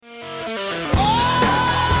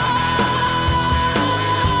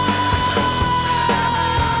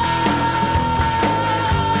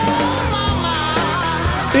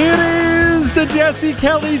Jesse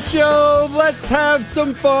Kelly Show. Let's have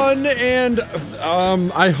some fun. And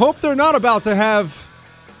I hope they're not about to have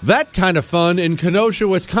that kind of fun in Kenosha,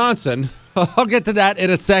 Wisconsin. I'll get to that in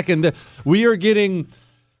a second. We are getting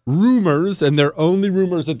rumors, and they're only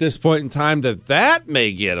rumors at this point in time, that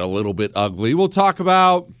may get a little bit ugly. We'll talk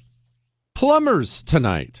about plumbers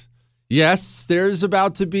tonight. Yes, there's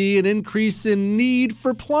about to be an increase in need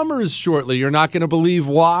for plumbers shortly. You're not going to believe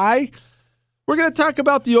why. We're going to talk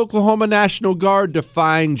about the Oklahoma National Guard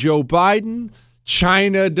defying Joe Biden,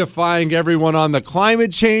 China defying everyone on the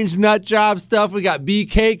climate change nut job stuff. We got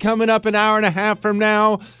BK coming up an hour and a half from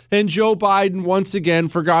now, and Joe Biden once again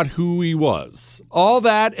forgot who he was. All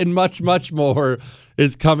that and much, much more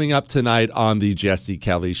is coming up tonight on the Jesse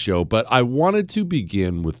Kelly Show. But I wanted to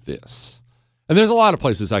begin with this. And there's a lot of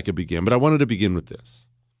places I could begin, but I wanted to begin with this.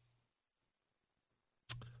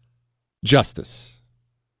 Justice.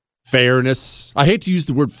 Fairness. I hate to use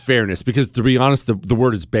the word fairness because, to be honest, the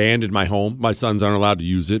word is banned in my home. My sons aren't allowed to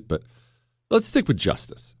use it, but let's stick with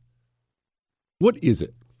justice. What is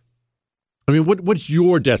it? I mean, what's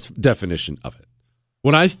your definition of it?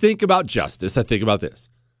 When I think about justice, I think about this.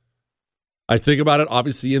 I think about it,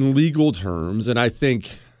 obviously, in legal terms, and I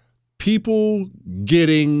think people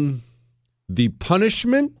getting the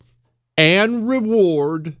punishment and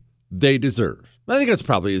reward they deserve. I think that's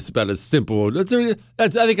probably about as simple. I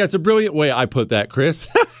think that's a brilliant way I put that, Chris.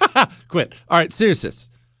 Quit. All right, seriousness.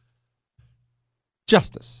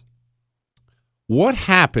 Justice. What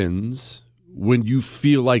happens when you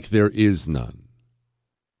feel like there is none?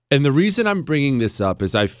 And the reason I'm bringing this up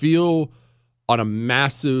is I feel on a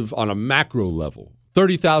macro level,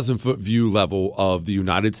 30,000-foot view level of the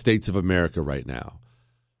United States of America right now,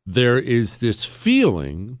 there is this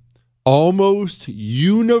feeling almost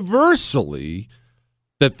universally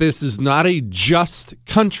that this is not a just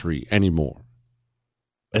country anymore.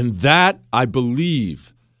 And that, I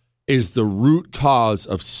believe, is the root cause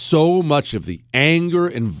of so much of the anger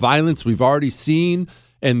and violence we've already seen,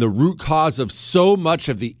 and the root cause of so much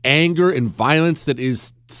of the anger and violence that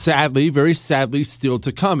is sadly, very sadly, still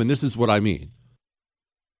to come. And this is what I mean.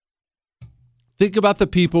 Think about the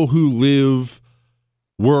people who live,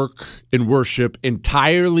 work, and worship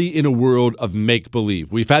entirely in a world of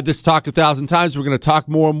make-believe. We've had this talk 1,000 times. We're going to talk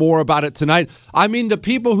more and more about it tonight. I mean the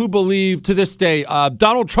people who believe to this day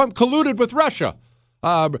Donald Trump colluded with Russia.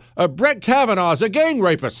 Brett Kavanaugh is a gang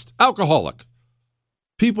rapist, alcoholic.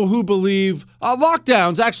 People who believe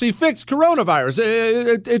lockdowns actually fix coronavirus.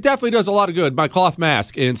 It definitely does a lot of good. My cloth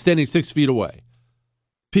mask and standing 6 feet away.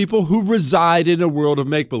 People who reside in a world of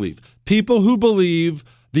make-believe. People who believe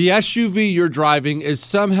the SUV you're driving is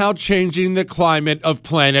somehow changing the climate of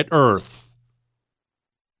planet Earth.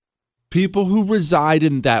 People who reside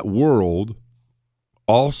in that world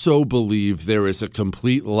also believe there is a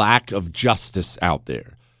complete lack of justice out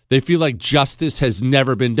there. They feel like justice has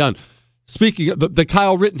never been done. Speaking of the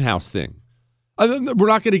Kyle Rittenhouse thing, we're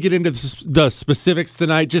not going to get into the specifics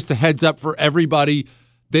tonight. Just a heads up for everybody.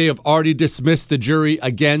 They have already dismissed the jury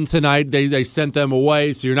again tonight. They sent them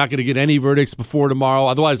away, so you're not going to get any verdicts before tomorrow.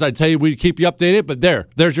 Otherwise, I'd tell you we'd keep you updated, but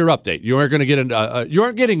there's your update. You aren't going to get you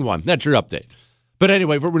aren't getting one. That's your update. But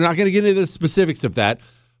anyway, we're not going to get into the specifics of that.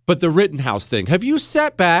 But the Rittenhouse thing, have you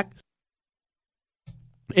sat back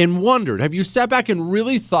and wondered, have you sat back and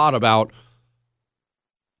really thought about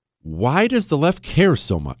why does the left care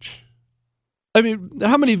so much? I mean,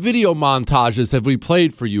 how many video montages have we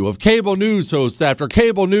played for you of cable news hosts after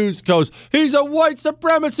cable news goes, he's a white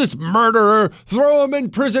supremacist murderer, throw him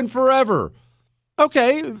in prison forever?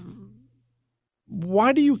 Okay,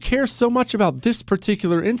 why do you care so much about this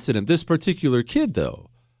particular incident, this particular kid, though?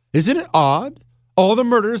 Isn't it odd? All the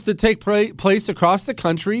murders that take place across the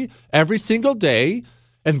country every single day,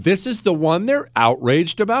 and this is the one they're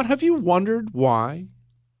outraged about? Have you wondered why?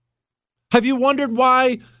 Have you wondered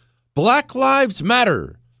why Black Lives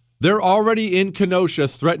Matter? They're already in Kenosha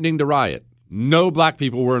threatening to riot. No black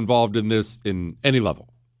people were involved in this in any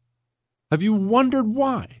level. Have you wondered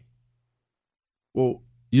why? Well,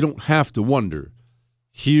 you don't have to wonder.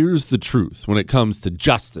 Here's the truth when it comes to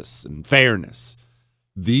justice and fairness.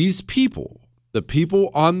 These people, the people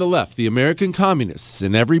on the left, the American communists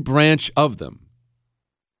in every branch of them,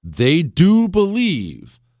 they do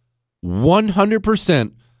believe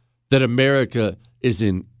 100% that America is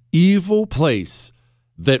an evil place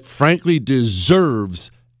that frankly deserves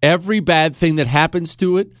every bad thing that happens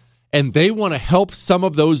to it, and they want to help some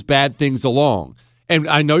of those bad things along. And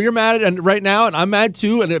I know you're mad at right now, and I'm mad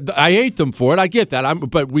too, and I hate them for it. I get that,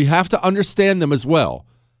 but we have to understand them as well.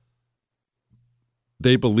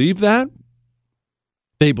 They believe that.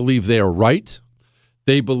 They believe they are right.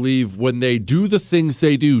 They believe when they do the things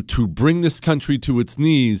they do to bring this country to its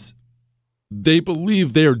knees, they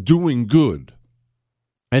believe they're doing good.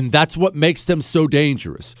 And that's what makes them so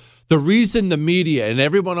dangerous. The reason the media and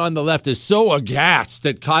everyone on the left is so aghast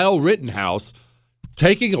at Kyle Rittenhouse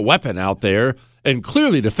taking a weapon out there and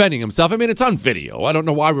clearly defending himself. I mean, it's on video. I don't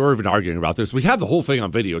know why we're even arguing about this. We have the whole thing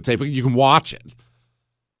on videotape. You can watch it.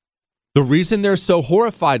 The reason they're so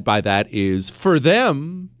horrified by that is, for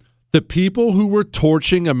them, the people who were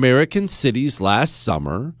torching American cities last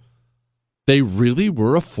summer, they really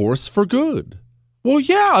were a force for good. Well,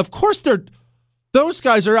 yeah, of course those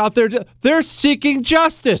guys are out there. They're seeking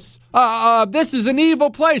justice. This is an evil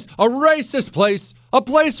place, a racist place, a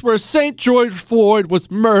place where St. George Floyd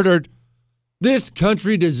was murdered. This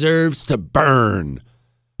country deserves to burn.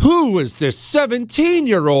 Who is this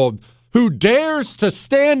 17-year-old who dares to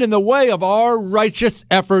stand in the way of our righteous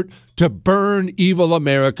effort to burn evil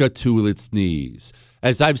America to its knees?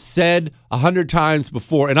 As I've said 100 times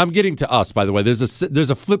before, and I'm getting to us, by the way. There's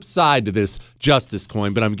a flip side to this justice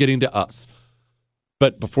coin, but I'm getting to us.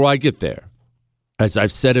 But before I get there, as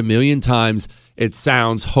I've said a million times, it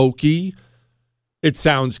sounds hokey, it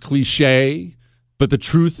sounds cliche, but the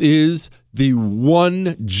truth is, the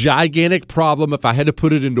one gigantic problem, if I had to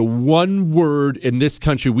put it into one word in this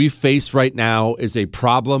country we face right now, is a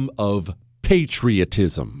problem of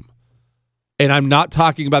patriotism. And I'm not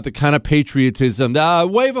talking about the kind of patriotism,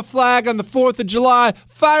 wave a flag on the 4th of July,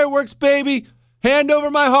 fireworks, baby, hand over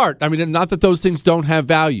my heart. I mean, not that those things don't have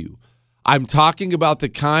value. I'm talking about the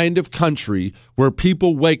kind of country where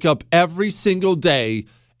people wake up every single day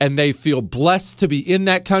and they feel blessed to be in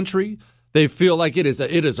that country. They feel like it is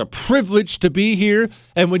a privilege to be here.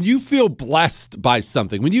 And when you feel blessed by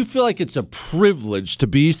something, when you feel like it's a privilege to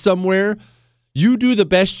be somewhere, you do the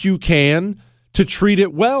best you can to treat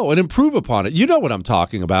it well and improve upon it. You know what I'm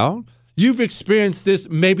talking about. You've experienced this.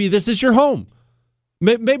 Maybe this is your home.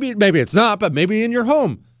 Maybe it's not, but maybe in your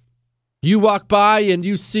home. You walk by and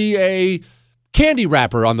you see a candy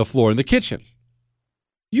wrapper on the floor in the kitchen.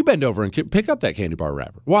 You bend over and pick up that candy bar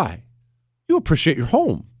wrapper. Why? You appreciate your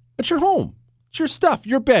home. It's your home. It's your stuff,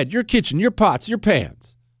 your bed, your kitchen, your pots, your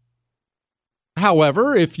pans.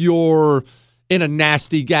 However, if you're in a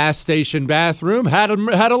nasty gas station bathroom, had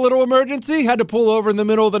a little emergency, had to pull over in the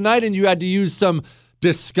middle of the night, and you had to use some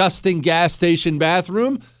disgusting gas station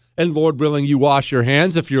bathroom, and Lord willing, you wash your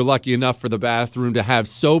hands if you're lucky enough for the bathroom to have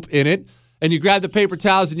soap in it, and you grab the paper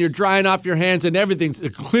towels and you're drying off your hands, and everything's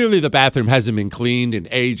clearly the bathroom hasn't been cleaned in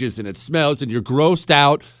ages, and it smells, and you're grossed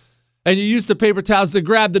out. And you use the paper towels to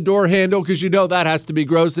grab the door handle because you know that has to be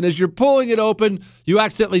gross. And as you're pulling it open, you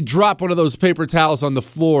accidentally drop one of those paper towels on the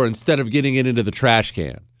floor instead of getting it into the trash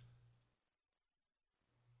can.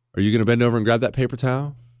 Are you going to bend over and grab that paper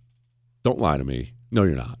towel? Don't lie to me. No,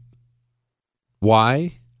 you're not.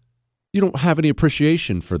 Why? You don't have any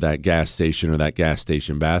appreciation for that gas station or that gas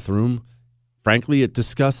station bathroom. Frankly, it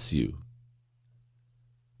disgusts you.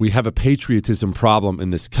 We have a patriotism problem in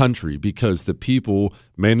this country because the people,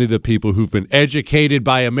 mainly the people who've been educated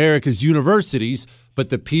by America's universities, but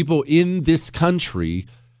the people in this country,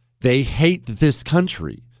 they hate this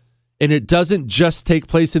country. And it doesn't just take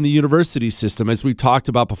place in the university system, as we talked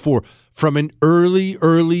about before. From an early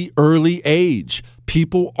age,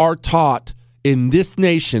 people are taught in this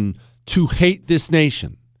nation to hate this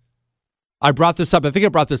nation. I brought this up. I think I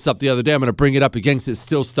brought this up the other day. I'm going to bring it up again because it's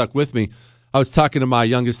still stuck with me. I was talking to my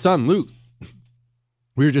youngest son, Luke.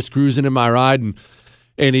 We were just cruising in my ride,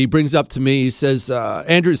 and he brings up to me, he says,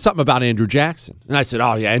 Andrew, something about Andrew Jackson. And I said,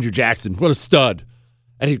 oh, yeah, Andrew Jackson, what a stud.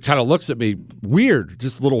 And he kind of looks at me weird,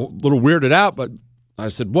 just a little weirded out. But I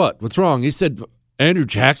said, what? What's wrong? He said, Andrew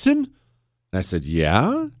Jackson? And I said,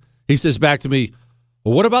 yeah. He says back to me,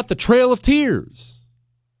 well, what about the Trail of Tears?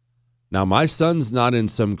 Now, my son's not in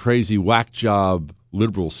some crazy whack job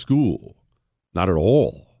liberal school. Not at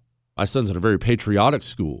all. My son's in a very patriotic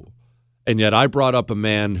school. And yet I brought up a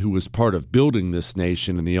man who was part of building this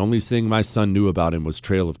nation, and the only thing my son knew about him was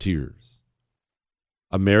Trail of Tears.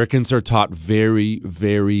 Americans are taught very,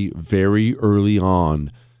 very, very early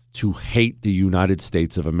on to hate the United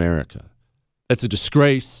States of America. That's a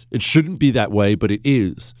disgrace. It shouldn't be that way, but it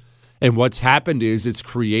is. And what's happened is it's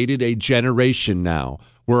created a generation now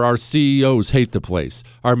where our CEOs hate the place,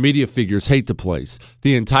 our media figures hate the place,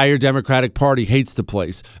 the entire Democratic Party hates the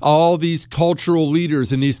place. All these cultural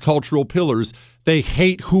leaders and these cultural pillars, they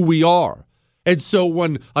hate who we are. And so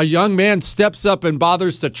when a young man steps up and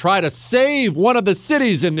bothers to try to save one of the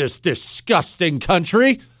cities in this disgusting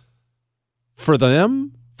country, for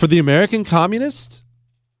them, for the American communists,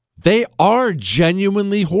 they are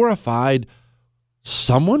genuinely horrified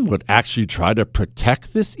someone would actually try to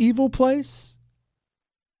protect this evil place.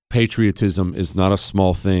 Patriotism is not a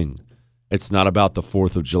small thing. It's not about the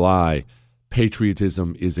 4th of July.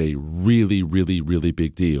 Patriotism is a really, really, really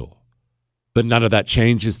big deal. But none of that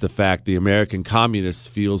changes the fact the American communist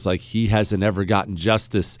feels like he hasn't ever gotten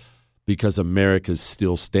justice because America's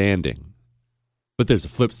still standing. But there's a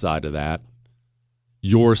flip side to that.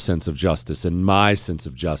 Your sense of justice and my sense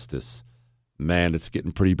of justice. Man, it's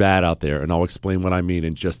getting pretty bad out there, and I'll explain what I mean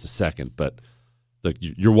in just a second. But look,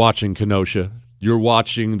 you're watching Kenosha. You're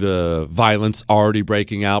watching the violence already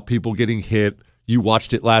breaking out, people getting hit. You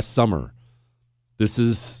watched it last summer. This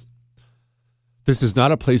is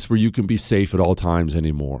not a place where you can be safe at all times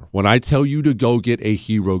anymore. When I tell you to go get a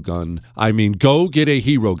hero gun, I mean go get a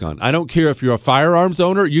hero gun. I don't care if you're a firearms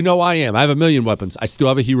owner. You know I am. I have a million weapons. I still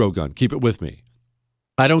have a hero gun. Keep it with me.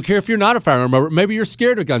 I don't care if you're not a firearm owner. Maybe you're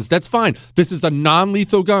scared of guns. That's fine. This is a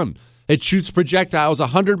non-lethal gun. It shoots projectiles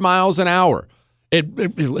 100 miles an hour.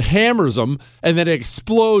 It hammers them, and then it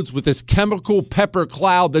explodes with this chemical pepper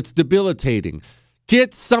cloud that's debilitating.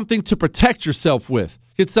 Get something to protect yourself with.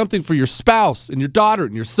 Get something for your spouse and your daughter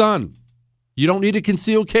and your son. You don't need a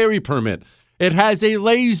concealed carry permit. It has a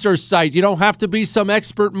laser sight. You don't have to be some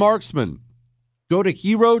expert marksman. Go to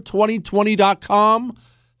hero2020.com.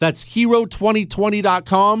 That's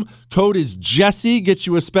hero2020.com. Code is Jesse. Gets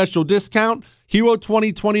you a special discount.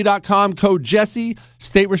 Hero2020.com. Code Jesse.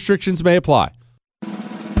 State restrictions may apply.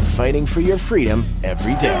 Fighting for your freedom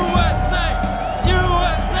every day. USA!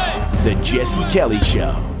 USA! The Jesse Kelly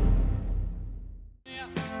Show.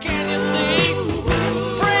 Can you see?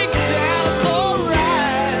 Break down, it's all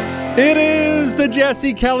right. It is the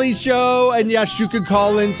Jesse Kelly Show, and yes, you can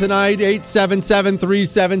call in tonight,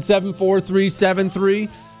 877-377-4373.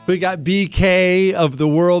 We got BK of the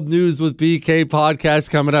World News with BK podcast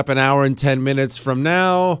coming up an hour and 10 minutes from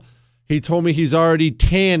now. He told me he's already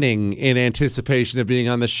tanning in anticipation of being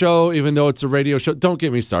on the show, even though it's a radio show. Don't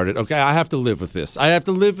get me started, okay? I have to live with this. I have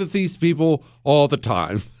to live with these people all the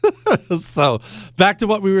time. So back to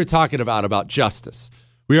what we were talking about justice.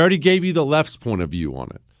 We already gave you the left's point of view on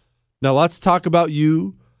it. Now let's talk about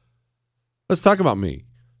you. Let's talk about me.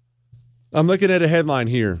 I'm looking at a headline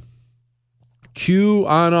here.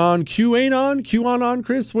 QAnon,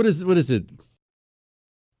 Chris? What is it?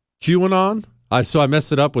 QAnon? So I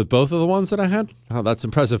messed it up with both of the ones that I had? Oh, that's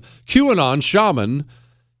impressive. QAnon shaman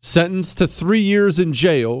sentenced to 3 years in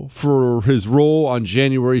jail for his role on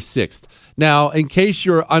January 6th. Now, in case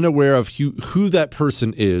you're unaware of who that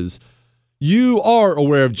person is, you are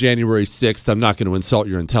aware of January 6th. I'm not going to insult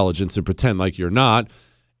your intelligence and pretend like you're not.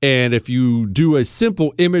 And if you do a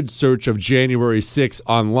simple image search of January 6th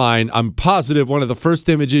online, I'm positive one of the first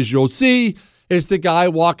images you'll see is the guy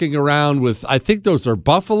walking around with, I think those are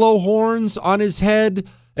buffalo horns on his head,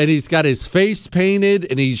 and he's got his face painted,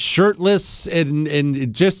 and he's shirtless,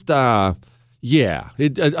 and just, a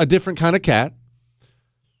different kind of cat.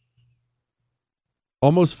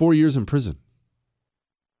 Almost 4 years in prison.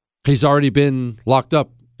 He's already been locked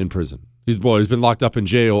up in prison. He's been locked up in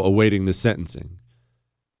jail awaiting the sentencing.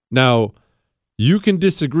 Now, you can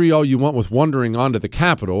disagree all you want with wandering onto the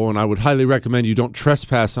Capitol, and I would highly recommend you don't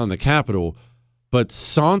trespass on the Capitol, but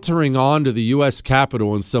sauntering onto the U.S.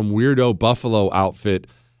 Capitol in some weirdo buffalo outfit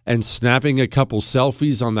and snapping a couple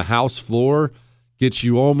selfies on the House floor gets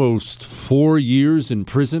you almost 4 years in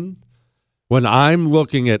prison? When I'm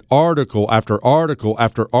looking at article after article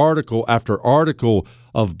after article after article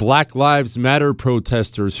of Black Lives Matter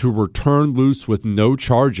protesters who were turned loose with no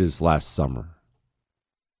charges last summer.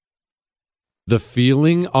 The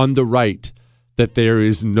feeling on the right that there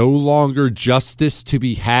is no longer justice to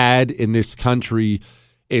be had in this country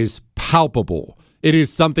is palpable. It is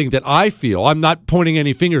something that I feel. I'm not pointing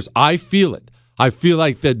any fingers. I feel it. I feel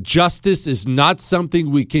like that justice is not something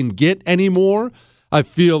we can get anymore. I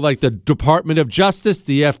feel like the Department of Justice,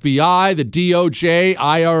 the FBI, the DOJ,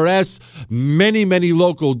 IRS, many, many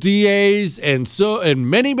local DAs, and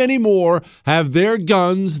many, many more have their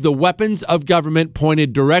guns, the weapons of government,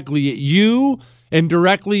 pointed directly at you and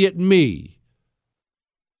directly at me.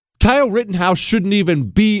 Kyle Rittenhouse shouldn't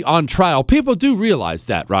even be on trial. People do realize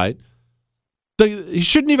that, right? He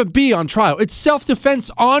shouldn't even be on trial. It's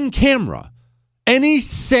self-defense on camera. Any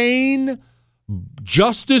sane,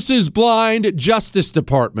 justice is blind Justice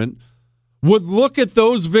Department would look at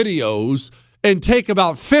those videos and take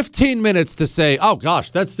about 15 minutes to say, oh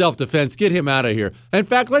gosh, that's self-defense. Get him out of here. In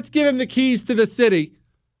fact, let's give him the keys to the city.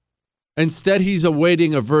 Instead, he's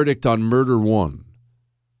awaiting a verdict on murder one.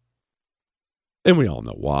 And we all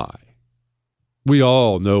know why. We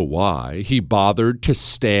all know why he bothered to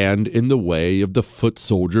stand in the way of the foot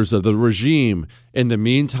soldiers of the regime. In the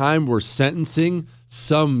meantime, we're sentencing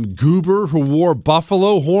some goober who wore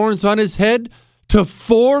buffalo horns on his head to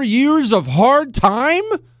 4 years of hard time?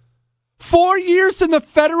 4 years in the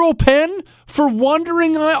federal pen for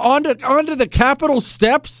wandering onto the Capitol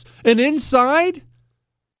steps and inside?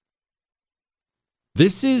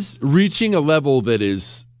 This is reaching a level that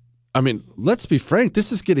is, let's be frank,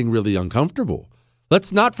 this is getting really uncomfortable.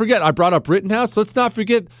 Let's not forget, I brought up Rittenhouse. Let's not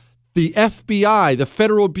forget the FBI, the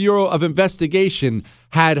Federal Bureau of Investigation,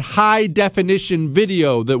 had high-definition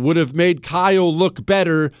video that would have made Kyle look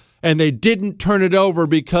better, and they didn't turn it over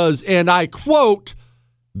because, and I quote,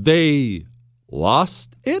 they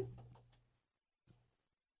lost it?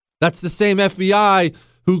 That's the same FBI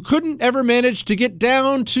who couldn't ever manage to get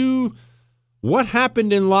down to what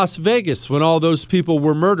happened in Las Vegas when all those people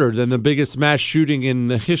were murdered in the biggest mass shooting in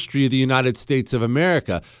the history of the United States of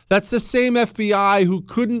America. That's the same FBI who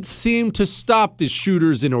couldn't seem to stop the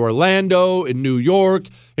shooters in Orlando, in New York,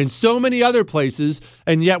 and so many other places,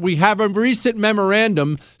 and yet we have a recent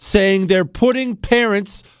memorandum saying they're putting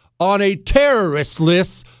parents on a terrorist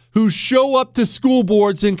list who show up to school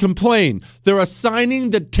boards and complain. They're assigning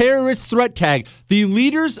the terrorist threat tag. The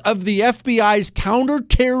leaders of the FBI's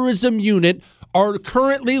counterterrorism unit are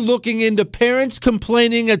currently looking into parents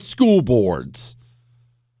complaining at school boards.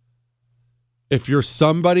 If you're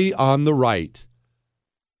somebody on the right,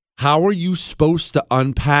 how are you supposed to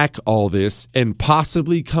unpack all this and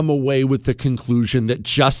possibly come away with the conclusion that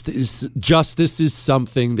justice is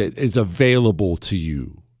something that is available to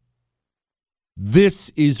you? This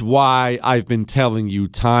is why I've been telling you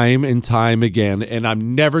time and time again, and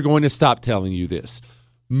I'm never going to stop telling you this.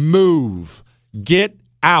 Move. Get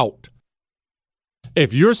out.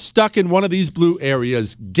 If you're stuck in one of these blue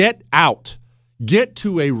areas, get out. Get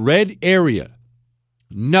to a red area.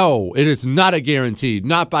 No, it is not a guarantee,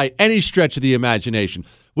 not by any stretch of the imagination.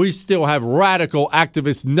 We still have radical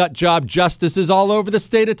activist nutjob justices all over the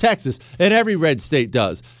state of Texas, and every red state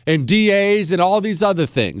does, and DAs and all these other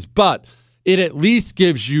things, but it at least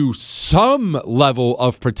gives you some level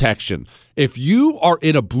of protection. If you are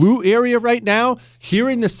in a blue area right now,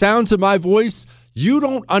 hearing the sounds of my voice, you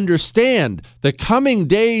don't understand. The coming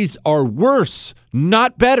days are worse,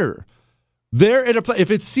 not better. If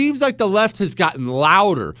it seems like the left has gotten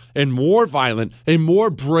louder and more violent and more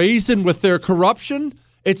brazen with their corruption,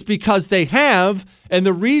 it's because they have, and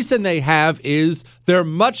the reason they have is they're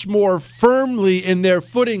much more firmly in their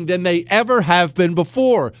footing than they ever have been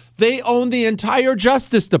before. They own the entire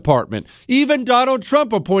Justice Department. Even Donald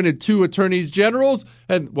Trump appointed 2 attorneys generals,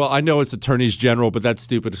 and, well, I know it's attorneys general, but that's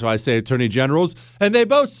stupid, so I say attorney generals, and they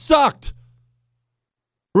both sucked.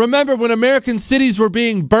 Remember when American cities were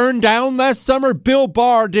being burned down last summer? Bill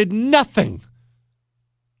Barr did nothing.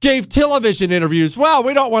 Gave television interviews. Well,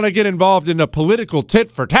 we don't want to get involved in a political tit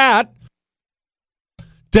for tat.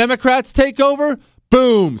 Democrats take over.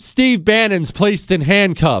 Boom. Steve Bannon's placed in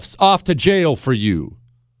handcuffs. Off to jail for you.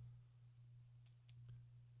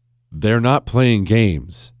 They're not playing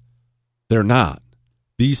games. They're not.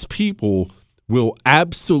 These people will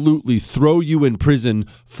absolutely throw you in prison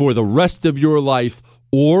for the rest of your life,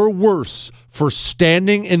 or worse, for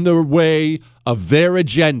standing in the way of their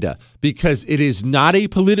agenda, because it is not a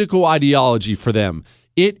political ideology for them.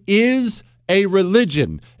 It is a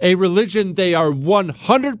religion they are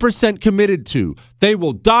 100% committed to. They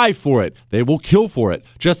will die for it. They will kill for it,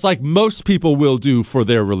 just like most people will do for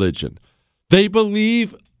their religion. They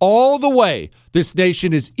believe all the way this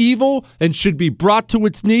nation is evil and should be brought to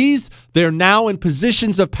its knees. They're now in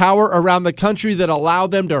positions of power around the country that allow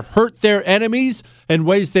them to hurt their enemies in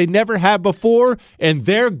ways they never have before, and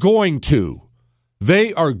they're going to.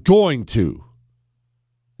 They are going to.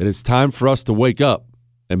 It is time for us to wake up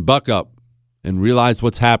and buck up and realize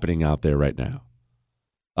what's happening out there right now.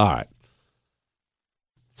 All right.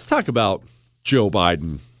 Let's talk about Joe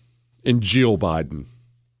Biden and Jill Biden.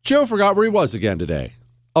 Joe forgot where he was again today.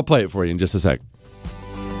 I'll play it for you in just a sec.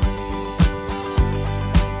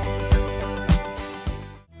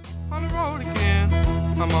 On the road again.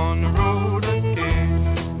 I'm on the road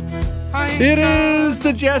again. It is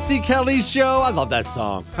the Jesse Kelly Show. I love that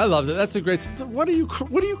song. I love it. That's a great song. What are you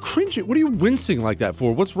cringing? What are you wincing like that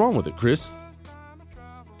for? What's wrong with it, Chris?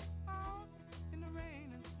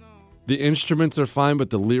 The instruments are fine,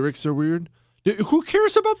 but the lyrics are weird. Who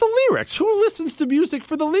cares about the lyrics? Who listens to music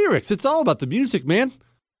for the lyrics? It's all about the music, man.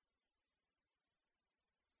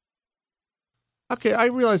 Okay, I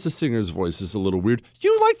realize the singer's voice is a little weird.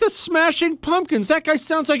 You like the Smashing Pumpkins. That guy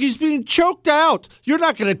sounds like he's being choked out. You're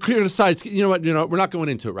not going to criticize. You know what? We're not going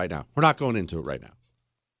into it right now.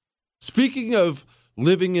 Speaking of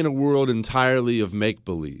living in a world entirely of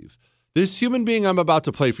make-believe, this human being I'm about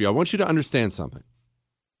to play for you, I want you to understand something.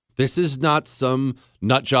 This is not some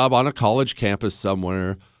nut job on a college campus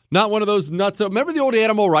somewhere Not one of those nuts. Remember the old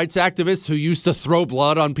animal rights activists who used to throw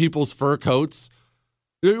blood on people's fur coats?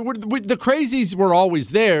 The crazies were always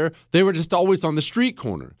there. They were just always on the street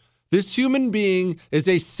corner. This human being is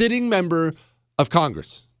a sitting member of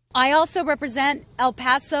Congress. I also represent El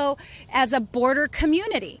Paso as a border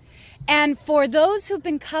community. And for those who've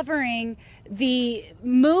been covering the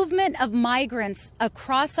movement of migrants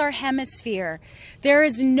across our hemisphere, there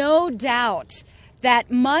is no doubt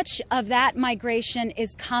that much of that migration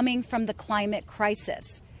is coming from the climate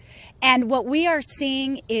crisis. And what we are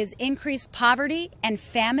seeing is increased poverty and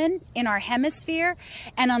famine in our hemisphere.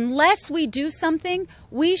 And unless we do something,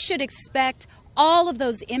 we should expect all of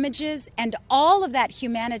those images and all of that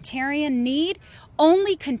humanitarian need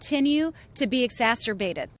only continue to be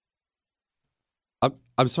exacerbated.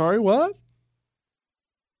 I'm sorry, what?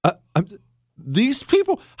 These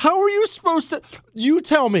people, how are you supposed to? You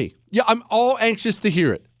tell me. Yeah, I'm all anxious to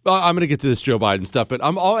hear it. I'm going to get to this Joe Biden stuff, but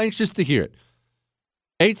I'm all anxious to hear it.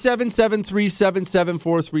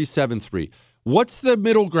 877-377-4373. What's the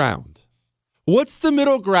middle ground? What's the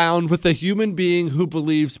middle ground with a human being who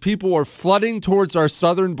believes people are flooding towards our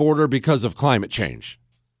southern border because of climate change?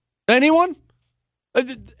 Anyone?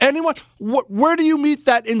 Anyone? Where do you meet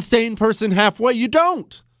that insane person halfway? You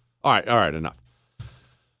don't. All right, enough.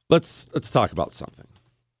 Let's talk about something.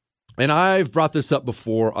 And I've brought this up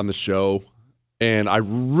before on the show, and I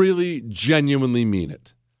really genuinely mean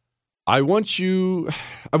it. I want you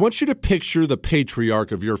to picture the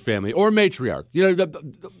patriarch of your family, or matriarch. You know,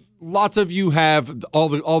 lots of you have all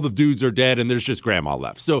the dudes are dead, and there's just grandma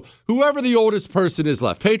left. So whoever the oldest person is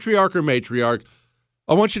left, patriarch or matriarch,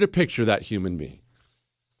 I want you to picture that human being.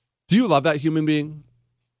 Do you love that human being?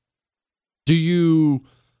 Do you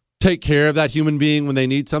take care of that human being when they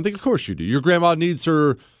need something? Of course you do. Your grandma needs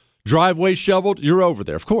her driveway shoveled. You're over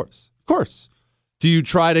there. Of course. Do you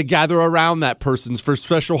try to gather around that person for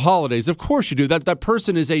special holidays? Of course you do. That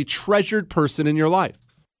person is a treasured person in your life.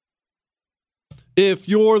 If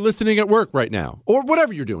you're listening at work right now, or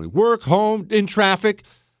whatever you're doing, work, home, in traffic,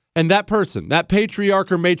 and that person, that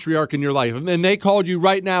patriarch or matriarch in your life, and they called you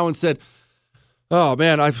right now and said, oh,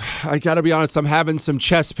 man, I got to be honest, I'm having some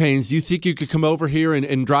chest pains. You think you could come over here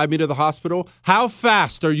and drive me to the hospital? How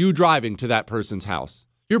fast are you driving to that person's house?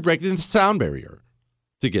 You're breaking the sound barrier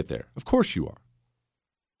to get there. Of course you are,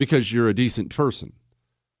 because you're a decent person.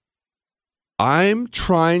 I'm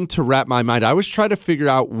trying to wrap my mind. I always try to figure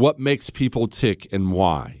out what makes people tick and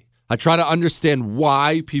why. I try to understand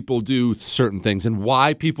why people do certain things and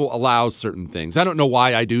why people allow certain things. I don't know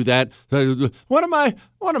why I do that. One of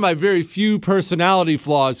my very few personality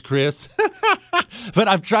flaws, Chris. But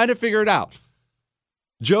I'm trying to figure it out.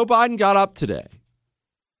 Joe Biden got up today,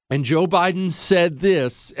 and Joe Biden said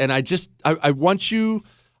this, and I want you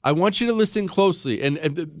to listen closely.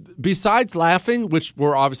 And besides laughing, which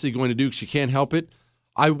we're obviously going to do because you can't help it,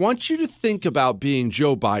 I want you to think about being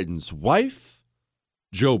Joe Biden's wife,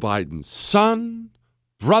 Joe Biden's son,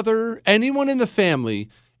 brother, anyone in the family,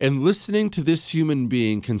 and listening to this human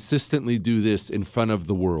being consistently do this in front of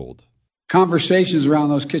the world. Conversations around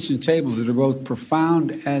those kitchen tables that are both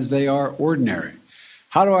profound as they are ordinary.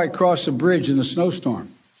 How do I cross a bridge in a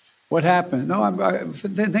snowstorm? What happened?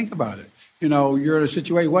 Think about it. You know, you're in a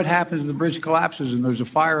situation, what happens if the bridge collapses and there's a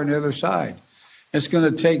fire on the other side? It's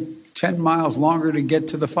going to take 10 miles longer to get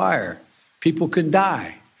to the fire. People can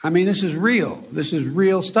die. I mean, this is real. This is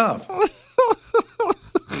real stuff.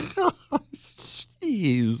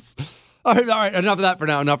 Jeez. All right. Enough of that for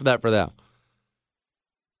now.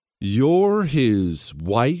 You're his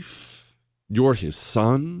wife. You're his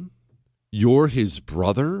son. You're his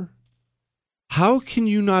brother. How can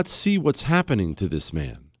you not see what's happening to this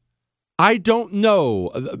man? I don't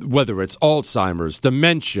know whether it's Alzheimer's,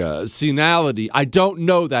 dementia, senility. I don't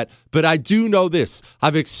know that, but I do know this.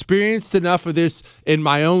 I've experienced enough of this in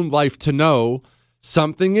my own life to know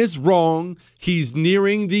something is wrong. He's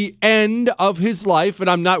nearing the end of his life, and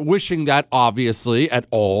I'm not wishing that, obviously, at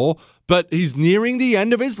all, but he's nearing the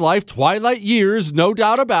end of his life, twilight years, no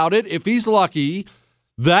doubt about it, if he's lucky.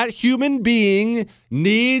 That human being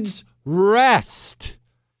needs rest.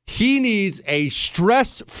 He needs a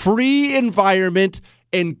stress-free environment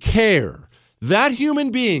and care. That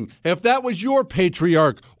human being, if that was your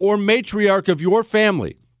patriarch or matriarch of your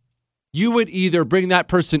family, you would either bring that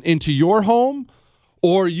person into your home,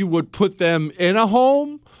 or you would put them in a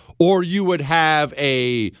home, or you would have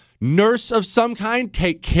a nurse of some kind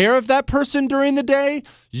take care of that person during the day.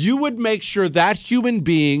 You would make sure that human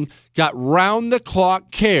being got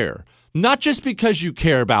round-the-clock care. Not just because you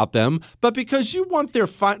care about them, but because you want their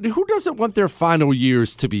who doesn't want their final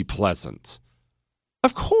years to be pleasant?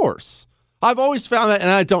 Of course. I've always found that, and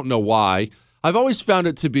I don't know why. I've always found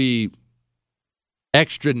it to be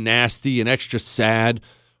extra nasty and extra sad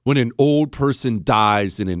when an old person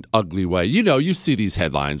dies in an ugly way. You know, you see these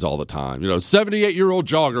headlines all the time. 78-year-old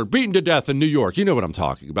jogger beaten to death in New York. You know what I'm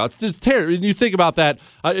talking about. It's just terrible. And you think about that,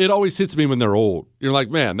 it always hits me when they're old. You're like,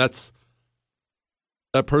 man, that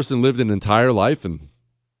person lived an entire life and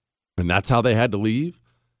that's how they had to leave.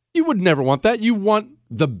 You would never want that. You want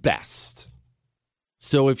the best.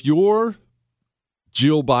 So if you're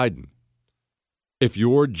Jill Biden, if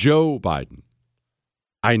you're Joe Biden,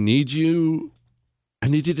 I need you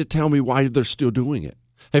to tell me why they're still doing it.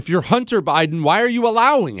 If you're Hunter Biden, why are you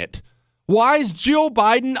allowing it? Why is Jill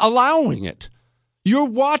Biden allowing it? You're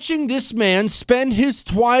watching this man spend his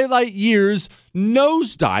twilight years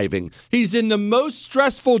nosediving. He's in the most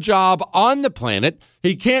stressful job on the planet.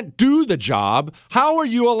 He can't do the job. How are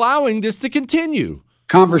you allowing this to continue?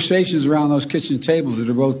 Conversations around those kitchen tables that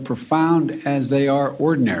are both profound as they are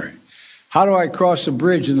ordinary. How do I cross a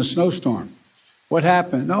bridge in a snowstorm? What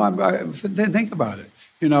happened? Think about it.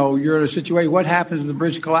 You're in a situation, what happens if the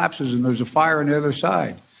bridge collapses and there's a fire on the other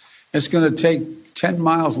side? It's going to take 10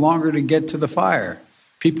 miles longer to get to the fire.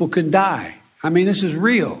 People can die. I mean, this is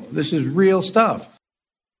real. This is real stuff.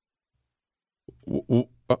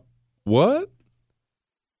 What?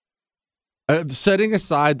 Setting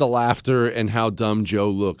aside the laughter and how dumb Joe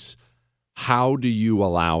looks, how do you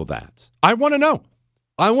allow that? I want to know.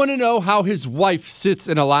 I want to know how his wife sits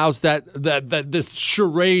and allows this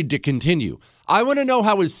charade to continue. I want to know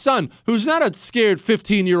how his son, who's not a scared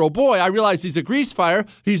 15-year-old boy, I realize he's a grease fire,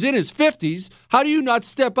 he's in his 50s. How do you not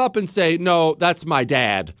step up and say, no, that's my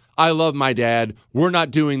dad. I love my dad. We're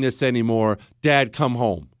not doing this anymore. Dad, come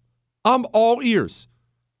home. I'm all ears.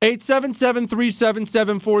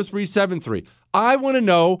 877-377-4373. I want to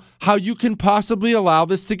know how you can possibly allow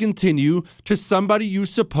this to continue to somebody you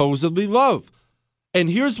supposedly love. And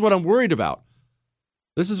here's what I'm worried about.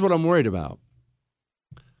 This is what I'm worried about.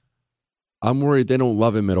 I'm worried they don't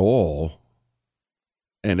love him at all.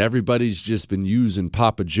 And everybody's just been using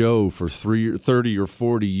Papa Joe for 30 or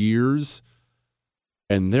 40 years.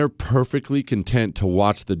 And they're perfectly content to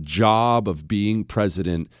watch the job of being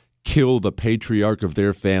president kill the patriarch of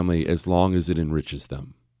their family as long as it enriches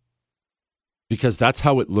them. Because that's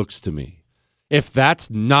how it looks to me. If that's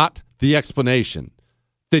not the explanation,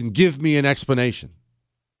 then give me an explanation.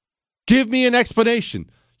 Give me an explanation.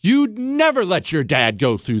 You'd never let your dad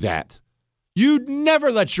go through that. You'd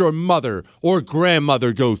never let your mother or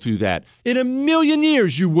grandmother go through that. In a million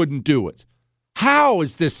years, you wouldn't do it. How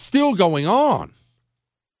is this still going on?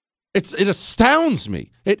 It astounds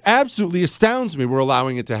me. It absolutely astounds me we're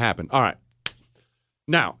allowing it to happen. All right.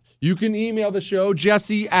 Now, you can email the show,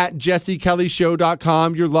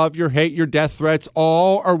 jesse@jessekellyshow.com. Your love, your hate, your death threats,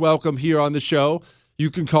 all are welcome here on the show.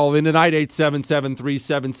 You can call in tonight,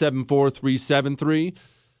 877-377-4373.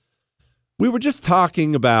 We were just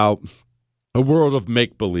talking about a world of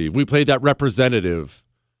make-believe. We played that representative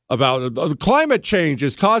about climate change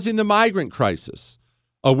is causing the migrant crisis.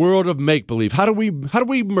 A world of make-believe. How do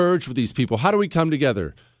we merge with these people? How do we come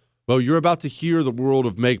together? Well, you're about to hear the world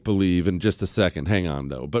of make-believe in just a second. Hang on,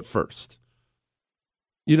 though. But first,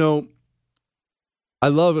 I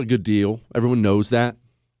love a good deal. Everyone knows that.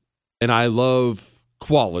 And I love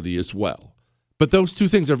quality as well. But those two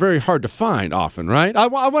things are very hard to find often, right? I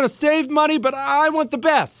want to save money, but I want the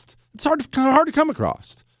best. It's hard to come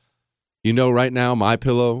across. Right now,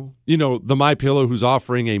 MyPillow, the MyPillow who's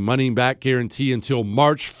offering a money-back guarantee until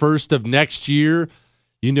March 1st of next year.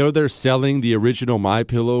 They're selling the original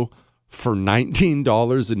MyPillow for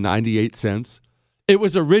 $19.98. It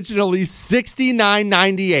was originally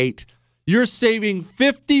 $69.98. You're saving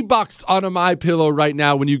 $50 on a MyPillow right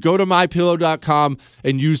now when you go to MyPillow.com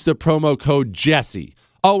and use the promo code Jesse.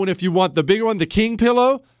 Oh, and if you want the bigger one, the King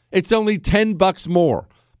Pillow, it's only $10 more.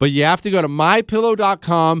 But you have to go to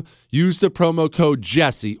MyPillow.com, use the promo code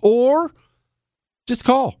Jesse, or just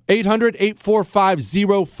call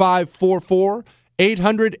 800-845-0544,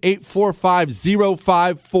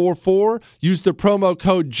 800-845-0544. Use the promo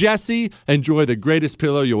code Jesse. Enjoy the greatest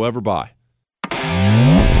pillow you'll ever buy.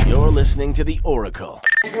 You're listening to The Oracle.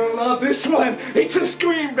 You're gonna love this one. It's a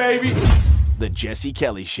scream, baby. The Jesse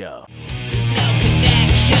Kelly Show.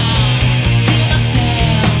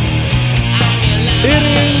 It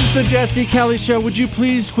is the Jesse Kelly Show. Would you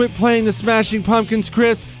please quit playing the Smashing Pumpkins,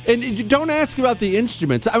 Chris? And don't ask about the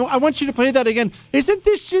instruments. I want you to play that again. Isn't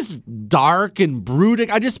this just dark and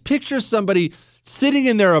brooding? I just picture somebody sitting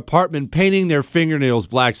in their apartment, painting their fingernails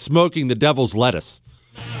black, smoking the devil's lettuce.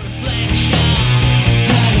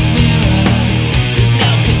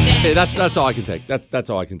 Hey, that's all I can take.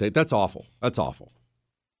 That's all I can take. That's awful. That's awful.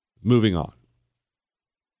 Moving on.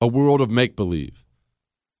 a world of make-believe.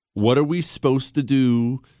 What are we supposed to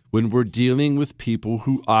do when we're dealing with people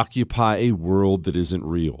who occupy a world that isn't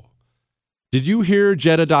real? Did you hear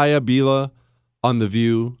Jedediah Bila on The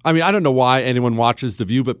View? I mean, I don't know why anyone watches The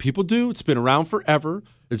View, but people do. It's been around forever.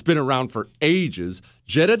 It's been around for ages.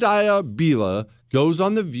 Jedediah Bila goes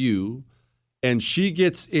on The View, and she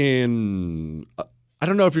gets in, I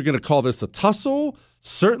don't know if you're going to call this a tussle,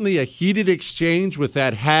 certainly a heated exchange with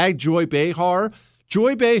that hag, Joy Behar.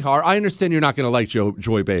 Joy Behar, I understand you're not going to like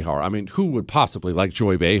Joy Behar. I mean, who would possibly like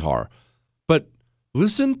Joy Behar? But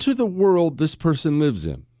listen to the world this person lives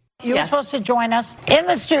in. You were supposed to join us in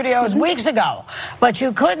the studios weeks ago, but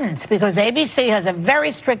you couldn't because ABC has a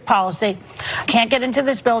very strict policy. Can't get into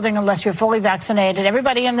this building unless you're fully vaccinated.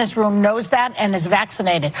 Everybody in this room knows that and is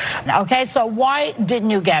vaccinated. Okay, so why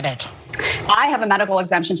didn't you get it? I have a medical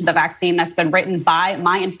exemption to the vaccine that's been written by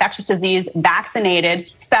my infectious disease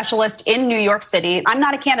vaccinated specialist in New York City. I'm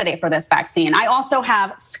not a candidate for this vaccine. I also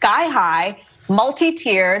have sky-high,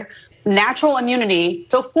 multi-tiered, natural immunity.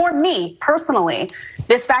 So for me personally,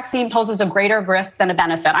 this vaccine poses a greater risk than a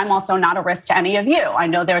benefit. I'm also not a risk to any of you. I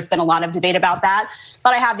know there's been a lot of debate about that,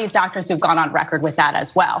 but I have these doctors who've gone on record with that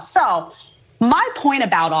as well. So my point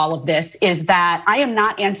about all of this is that I am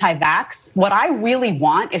not anti-vax. What I really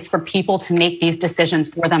want is for people to make these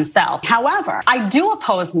decisions for themselves. However, I do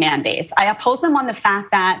oppose mandates. I oppose them on the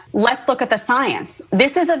fact that let's look at the science.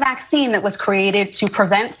 This is a vaccine that was created to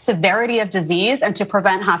prevent severity of disease and to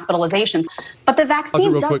prevent hospitalizations. But the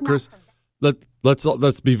vaccine does not. Chris,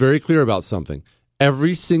 let's be very clear about something.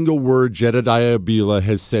 Every single word Jedediah Bila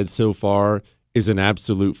has said so far is an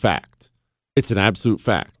absolute fact. It's an absolute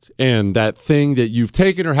fact. And that thing that you've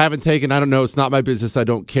taken or haven't taken, I don't know. It's not my business. I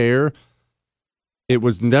don't care. It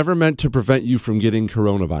was never meant to prevent you from getting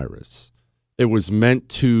coronavirus. It was meant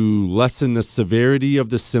to lessen the severity of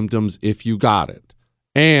the symptoms if you got it.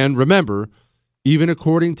 And remember, even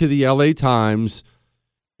according to the LA Times,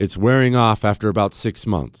 it's wearing off after about 6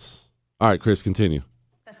 months. All right, Chris, continue.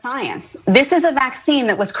 Science. This is a vaccine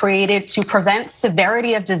that was created to prevent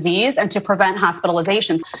severity of disease and to prevent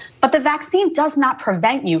hospitalizations. But the vaccine does not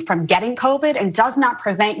prevent you from getting COVID and does not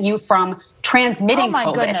prevent you from transmitting COVID. Oh,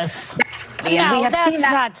 my goodness. And no, we have seen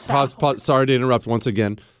that. Pause. Sorry to interrupt once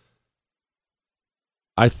again.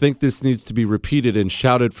 I think this needs to be repeated and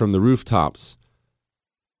shouted from the rooftops.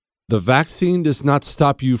 The vaccine does not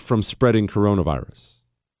stop you from spreading coronavirus.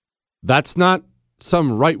 That's not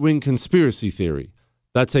some right-wing conspiracy theory.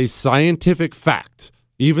 That's a scientific fact.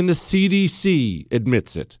 Even the CDC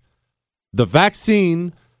admits it. The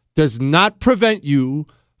vaccine does not prevent you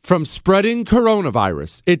from spreading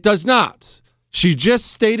coronavirus. It does not. She just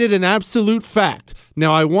stated an absolute fact.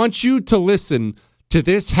 Now, I want you to listen to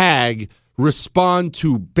this hag respond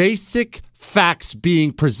to basic facts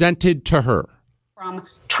being presented to her. From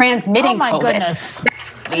transmitting Oh, my COVID. goodness. And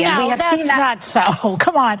No, we have that's seen that. not so.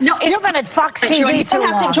 Come on. No, You've been at Fox TV You too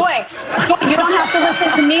don't have long. to, Joy, you don't have to listen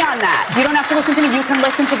to me on that. You don't have to listen to me. You can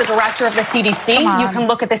listen to the director of the CDC. You can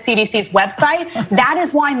look at the CDC's website. That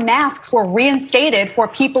is why masks were reinstated for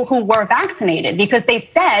people who were vaccinated, because they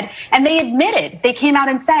said, and they admitted, they came out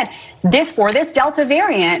and said, for this Delta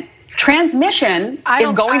variant, transmission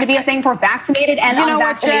is going to be a thing for vaccinated and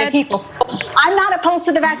unvaccinated people. So I'm not opposed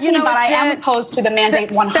to the vaccine, but I am opposed to the mandate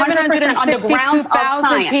 100% on the grounds of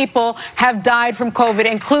science. People have died from COVID,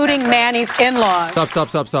 including Manny's in-laws.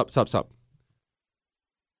 Stop.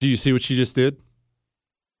 Do you see what she just did?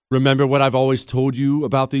 Remember what I've always told you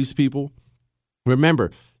about these people?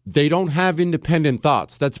 Remember, they don't have independent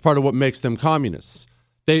thoughts. That's part of what makes them communists.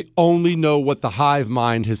 They only know what the hive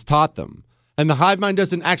mind has taught them. And the hive mind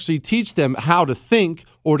doesn't actually teach them how to think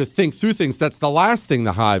or to think through things. That's the last thing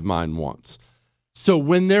the hive mind wants. So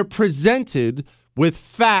when they're presented with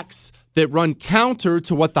facts that run counter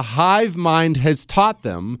to what the hive mind has taught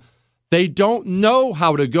them, they don't know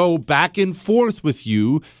how to go back and forth with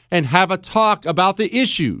you and have a talk about the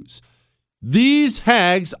issues. These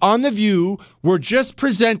hags on The View were just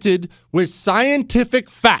presented with scientific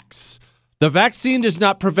facts. The vaccine does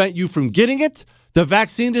not prevent you from getting it. The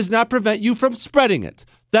vaccine does not prevent you from spreading it.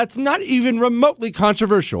 That's not even remotely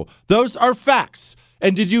controversial. Those are facts.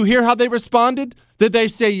 And did you hear how they responded? Did they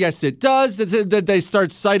say, yes, it does? Did they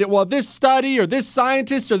start citing, well, this study or this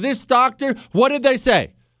scientist or this doctor? What did they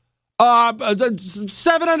say?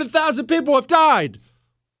 700,000 people have died.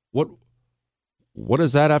 What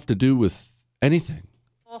does that have to do with anything?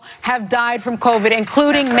 Have died from COVID,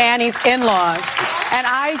 including Manny's in-laws. And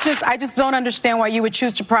I just don't understand why you would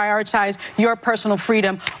choose to prioritize your personal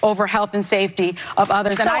freedom over health and safety of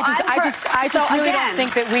others. And I just really don't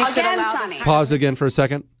think that we should allow this. Pause again for a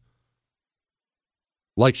second.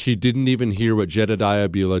 like she didn't even hear what Jedediah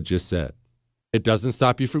Bila just said. It doesn't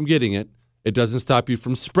stop you from getting it. It doesn't stop you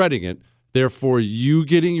from spreading it. Therefore, you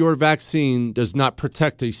getting your vaccine does not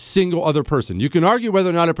protect a single other person. You can argue whether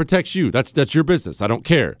or not it protects you. That's your business. I don't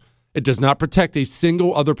care. It does not protect a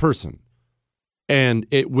single other person. And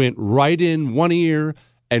it went right in one ear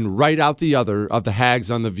and right out the other of the hags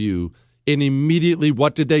on The View. And immediately,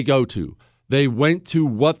 what did they go to? They went to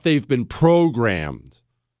what they've been programmed.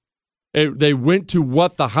 They went to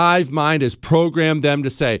what the hive mind has programmed them to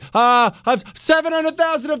say.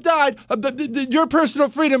 700,000 have died. Your personal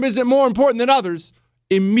freedom isn't more important than others.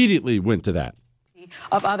 Immediately went to that.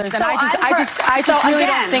 Of others, and So I just really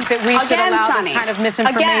don't think that we should allow Sunny, this kind of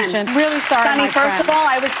misinformation. Really sorry, Sunny, my first friend. of all,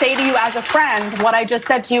 I would say to you as a friend, what I just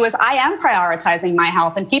said to you is I am prioritizing my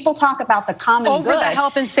health, and people talk about the common Over good. the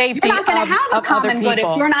health and safety You're not going of- to have a of other common good if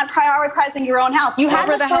people. you're not prioritizing your own health. You had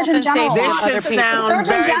Over the the health Surgeon and General. safety on. of This other should people. sound Surgeon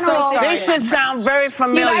very. General This should sound very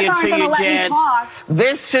familiar aren't to gonna you, let me Jen. talk.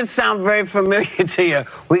 This should sound very familiar to you.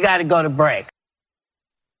 We got to go to break.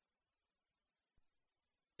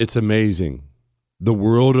 It's amazing. The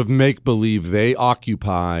world of make-believe they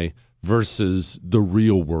occupy versus the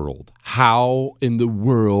real world. How in the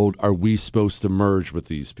world are we supposed to merge with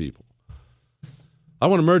these people? I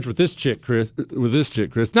want to merge with this chick, Chris.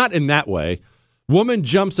 Not in that way. Woman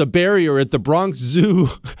jumps a barrier at the Bronx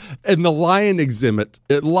Zoo in the lion exhibit.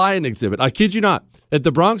 I kid you not. At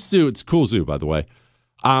the Bronx Zoo, it's a cool zoo, by the way.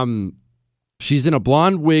 She's in a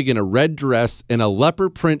blonde wig and a red dress and a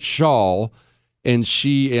leopard print shawl, and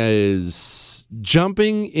she is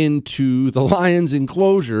jumping into the lion's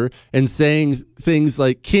enclosure and saying things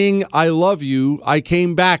like, "King, I love you. I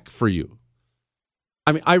came back for you."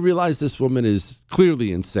 I mean, I realize this woman is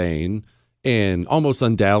clearly insane and almost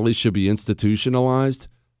undoubtedly should be institutionalized,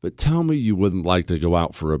 but tell me you wouldn't like to go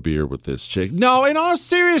out for a beer with this chick. No, in all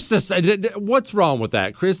seriousness, what's wrong with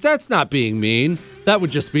that, Chris? That's not being mean. That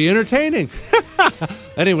would just be entertaining.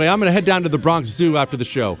 Anyway, I'm going to head down to the Bronx Zoo after the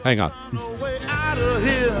show. Hang on.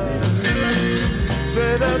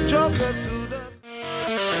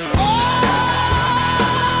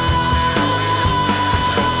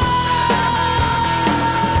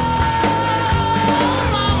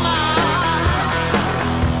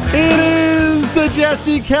 It is the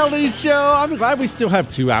Jesse Kelly Show. I'm glad we still have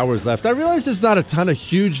 2 hours left. I realize there's not a ton of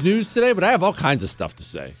huge news today, but I have all kinds of stuff to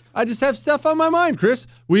say. I just have stuff on my mind, Chris.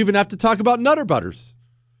 We even have to talk about Nutter Butters.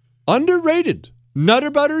 Underrated.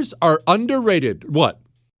 Nutter Butters are underrated. What?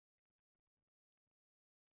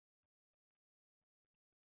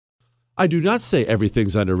 I do not say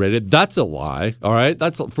everything's underrated. That's a lie. All right.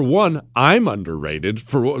 That's for one. I'm underrated.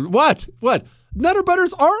 For what? What? Nutter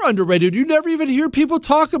Butters are underrated. You never even hear people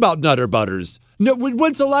talk about Nutter Butters. No,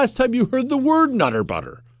 when's the last time you heard the word Nutter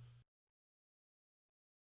Butter?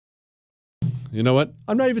 You know what?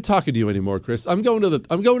 I'm not even talking to you anymore, Chris. I'm going to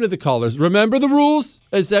the callers. Remember the rules?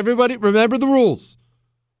 As everybody, remember the rules.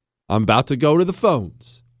 I'm about to go to the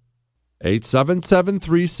phones.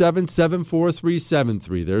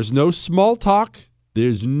 877-377-4373. There's no small talk.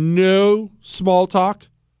 There's no small talk.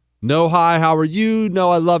 No, hi, how are you?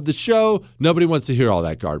 No, I love the show. Nobody wants to hear all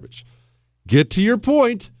that garbage. Get to your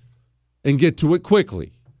point and get to it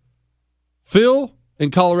quickly. Phil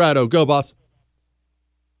in Colorado. Go, boss.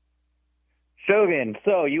 Shogun,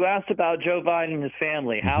 so you asked about Joe Biden and his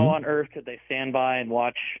family. How on earth could they stand by and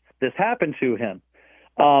watch this happen to him?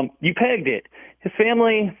 You pegged it. His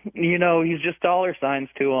family, he's just dollar signs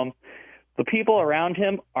to him. The people around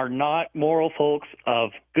him are not moral folks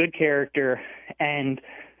of good character, and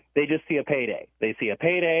they just see a payday. They see a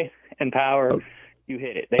payday and power. You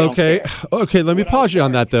hit it. They don't care. Okay. Let me pause you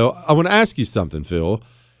on that, though. I want to ask you something, Phil.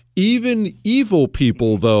 Even evil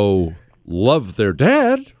people, though, love their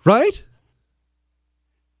dad, right?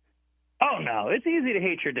 Oh, no. It's easy to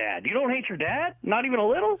hate your dad. You don't hate your dad? Not even a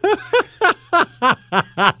little?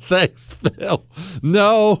 Thanks, Phil.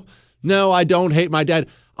 No, I don't hate my dad.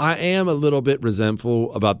 I am a little bit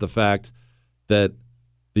resentful about the fact that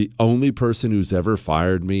the only person who's ever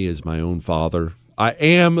fired me is my own father. I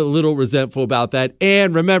am a little resentful about that.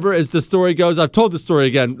 And remember, as the story goes, I've told the story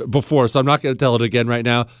again before, so I'm not going to tell it again right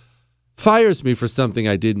now. Fires me for something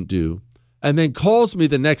I didn't do, and then calls me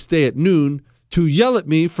the next day at noon to yell at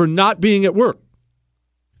me for not being at work.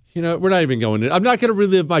 We're not even going in. I'm not going to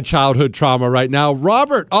relive my childhood trauma right now.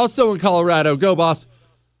 Robert, also in Colorado. Go, boss.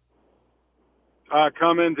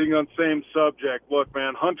 Commenting on same subject. Look,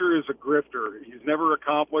 man, Hunter is a grifter. He's never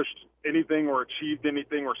accomplished anything or achieved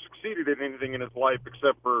anything or succeeded in anything in his life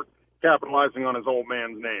except for capitalizing on his old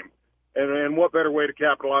man's name. And what better way to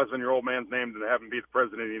capitalize on your old man's name than to have him be the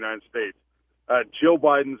president of the United States? Jill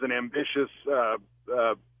Biden's an ambitious,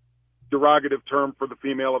 derogative term for the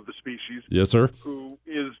female of the species. Yes, sir. Who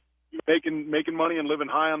is making money and living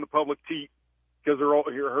high on the public teat because her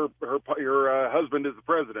husband is the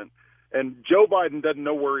president. And Joe Biden doesn't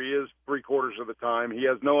know where he is 3/4 of the time. He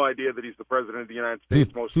has no idea that he's the president of the United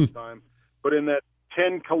States most of the time. But in that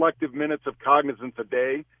 10 collective minutes of cognizance a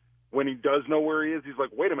day, when he does know where he is, he's like,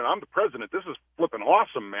 wait a minute, I'm the president. This is flipping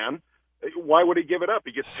awesome, man. Why would he give it up?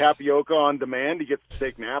 He gets tapioca on demand. He gets to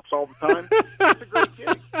take naps all the time. It's a great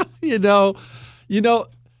gig. You know,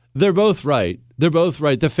 they're both right. They're both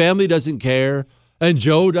right. The family doesn't care, and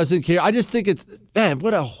Joe doesn't care. I just think it's, man,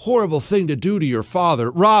 what a horrible thing to do to your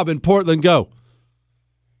father. Rob in Portland, go.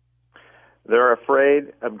 They're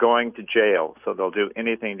afraid of going to jail, so they'll do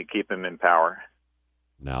anything to keep him in power.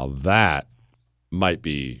 Now that might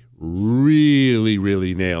be really,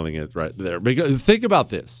 really nailing it right there. Because think about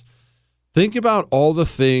this. Think about all the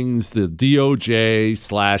things the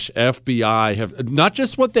DOJ/FBI have, not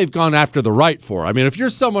just what they've gone after the right for. I mean, if you're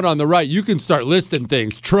someone on the right, you can start listing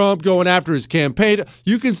things. Trump going after his campaign.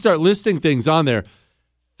 You can start listing things on there.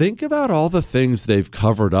 Think about all the things they've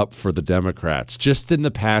covered up for the Democrats just in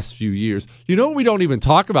the past few years. You know what we don't even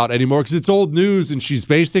talk about anymore because it's old news and she's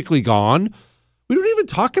basically gone? We don't even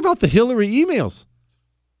talk about the Hillary emails.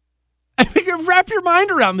 I mean, wrap your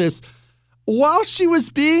mind around this. While she was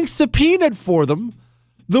being subpoenaed for them,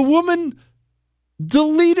 the woman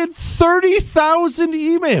deleted 30,000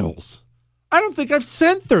 emails. I don't think I've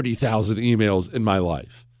sent 30,000 emails in my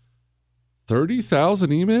life. 30,000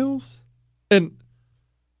 emails? And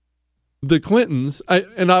the Clintons,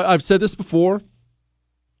 I've said this before,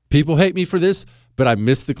 people hate me for this, but I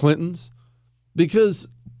miss the Clintons because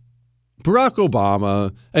Barack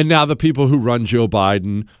Obama and now the people who run Joe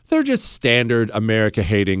Biden, they're just standard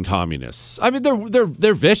America-hating communists. I mean,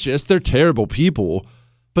 they're vicious, they're terrible people,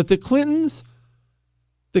 but the Clintons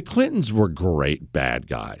were great bad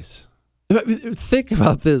guys. Think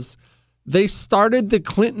about this. They started the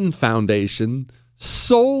Clinton Foundation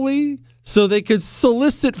solely so they could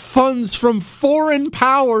solicit funds from foreign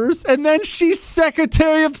powers, and then she's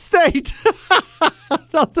Secretary of State.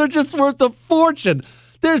 They're just worth a fortune.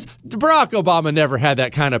 Barack Obama never had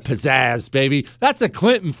that kind of pizzazz, baby. That's a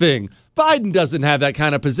Clinton thing. Biden doesn't have that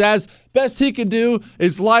kind of pizzazz. Best he can do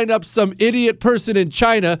is line up some idiot person in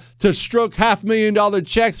China to stroke $500,000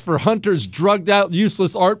 checks for Hunter's drugged out,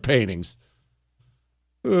 useless art paintings.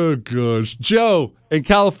 Oh, gosh. Joe in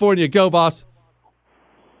California. Go, boss.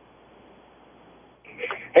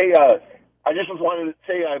 Hey, I just wanted to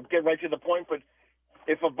say, get right to the point, but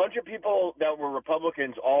if a bunch of people that were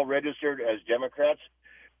Republicans all registered as Democrats,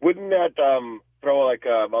 wouldn't that throw like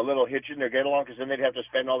a little hitch in their get-along? Because then they'd have to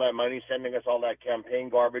spend all that money sending us all that campaign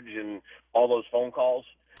garbage and all those phone calls.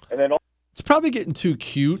 And then it's probably getting too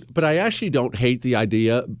cute, but I actually don't hate the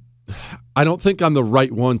idea. I don't think I'm the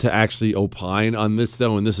right one to actually opine on this,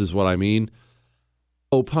 though, and this is what I mean.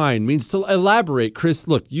 Opine means to elaborate. Chris,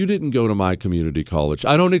 look, you didn't go to my community college.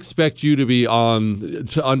 I don't expect you to be on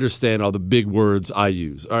to understand all the big words I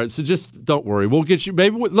use. All right, so just don't worry. We'll get you.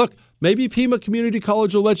 Maybe Pima Community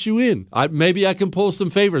College will let you in. Maybe I can pull some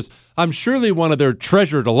favors. I'm surely one of their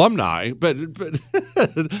treasured alumni. But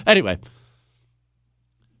anyway,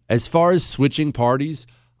 as far as switching parties,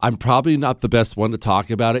 I'm probably not the best one to talk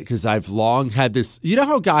about it because I've long had this. You know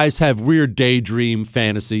how guys have weird daydream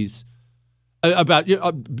fantasies about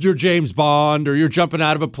your James Bond or you're jumping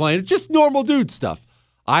out of a plane. It's just normal dude stuff.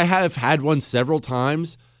 I have had one several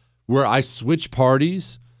times where I switch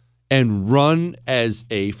parties and run as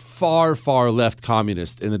a far, far left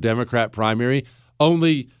communist in the Democrat primary,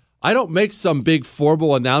 only I don't make some big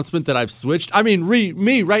formal announcement that I've switched. I mean,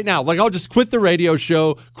 me right now, like I'll just quit the radio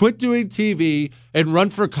show, quit doing TV, and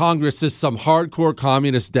run for Congress as some hardcore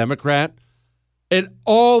communist Democrat. And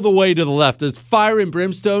all the way to the left is fire and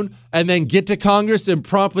brimstone, and then get to Congress and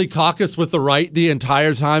promptly caucus with the right the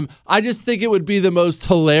entire time. I just think it would be the most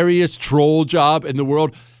hilarious troll job in the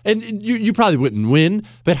world. And you probably wouldn't win,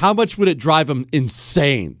 but how much would it drive them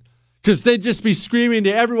insane? Because they'd just be screaming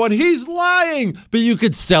to everyone, he's lying. But you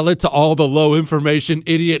could sell it to all the low information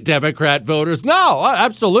idiot Democrat voters. No,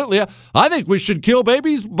 absolutely. I think we should kill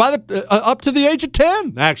babies by up to the age of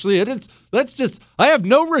 10, actually. I have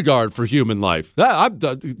no regard for human life.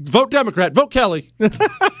 Vote Democrat, vote Kelly.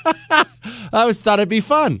 I always thought it'd be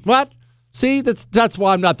fun. What? See, that's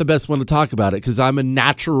why I'm not the best one to talk about it, because I'm a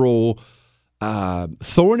natural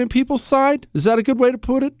thorn in people's side. Is that a good way to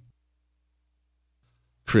put it?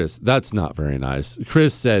 Chris, that's not very nice.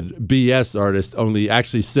 Chris said BS artist, only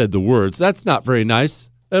actually said the words. That's not very nice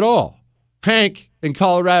at all. Hank in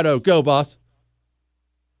Colorado. Go, boss.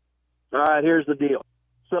 All right, here's the deal.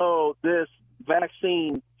 So this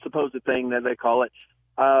vaccine supposed thing that they call it,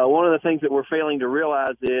 one of the things that we're failing to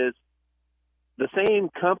realize is the same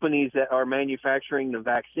companies that are manufacturing the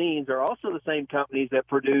vaccines are also the same companies that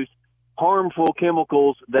produce harmful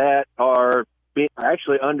chemicals that are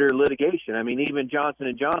actually under litigation. I mean, even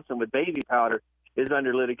Johnson & Johnson with baby powder is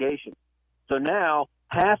under litigation. So now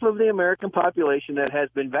half of the American population that has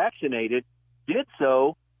been vaccinated did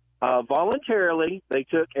so voluntarily. They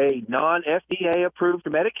took a non-FDA approved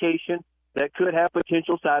medication that could have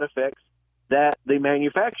potential side effects that the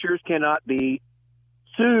manufacturers cannot be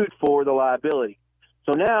sued for the liability.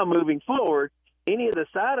 So now moving forward, any of the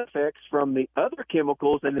side effects from the other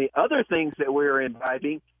chemicals and the other things that we're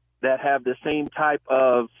imbibing that have the same type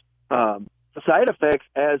of side effects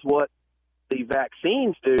as what the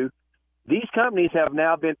vaccines do, these companies have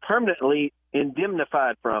now been permanently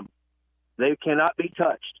indemnified from. They cannot be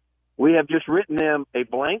touched. We have just written them a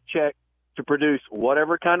blank check to produce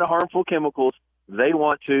whatever kind of harmful chemicals they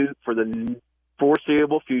want to for the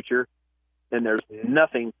foreseeable future, and there's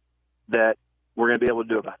nothing that we're going to be able to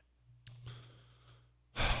do about it.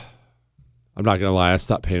 I'm not going to lie. I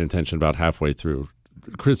stopped paying attention about halfway through.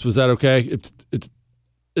 Chris, was that okay? It's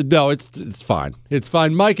fine. It's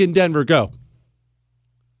fine. Mike in Denver, go.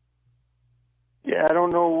 Yeah, I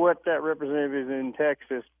don't know what that representative is in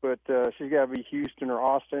Texas, but she's got to be Houston or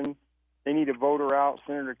Austin. They need to vote her out,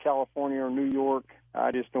 send her to California or New York.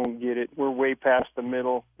 I just don't get it. We're way past the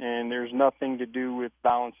middle, and there's nothing to do with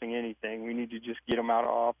balancing anything. We need to just get them out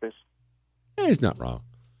of office. Yeah, he's not wrong.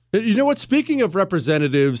 You know what? Speaking of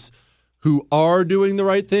representatives who are doing the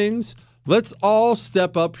right things, let's all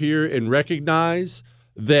step up here and recognize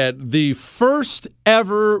that the first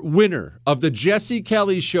ever winner of the Jesse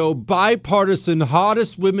Kelly Show bipartisan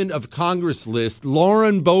Hottest Women of Congress list,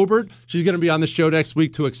 Lauren Boebert, she's going to be on the show next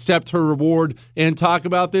week to accept her reward and talk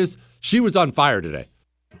about this. She was on fire today.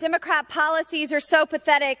 Democrat policies are so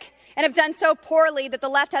pathetic and have done so poorly that the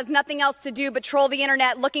left has nothing else to do but troll the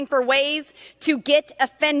internet looking for ways to get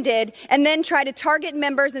offended and then try to target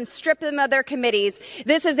members and strip them of their committees.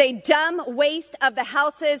 This is a dumb waste of the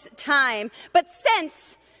House's time. But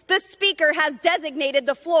since the Speaker has designated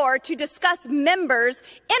the floor to discuss members'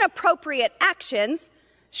 inappropriate actions,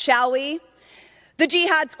 shall we? The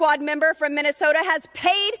Jihad Squad member from Minnesota has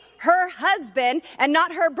paid her husband, and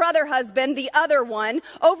not her brother husband, the other one,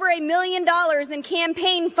 over $1 million in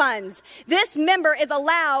campaign funds. This member is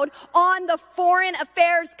allowed on the Foreign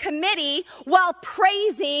Affairs Committee while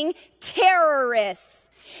praising terrorists.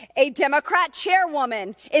 A Democrat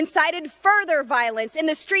chairwoman incited further violence in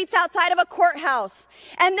the streets outside of a courthouse.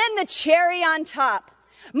 And then the cherry on top.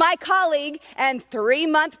 My colleague and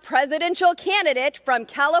 3-month presidential candidate from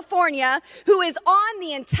California, who is on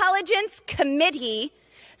the Intelligence Committee,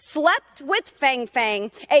 slept with Fang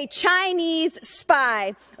Fang, a Chinese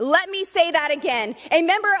spy. Let me say that again. A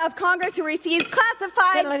member of Congress who receives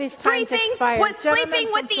classified briefings was sleeping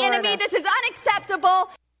with the enemy. This is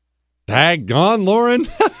unacceptable. Daggone, Lauren.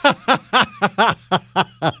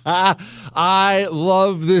 I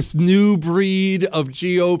love this new breed of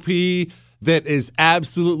GOP that is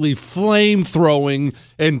absolutely flame-throwing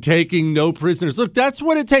and taking no prisoners. Look, that's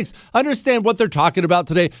what it takes. Understand what they're talking about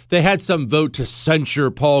today. They had some vote to censure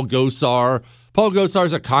Paul Gosar. Paul Gosar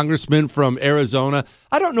is a congressman from Arizona.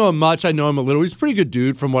 I don't know him much. I know him a little. He's a pretty good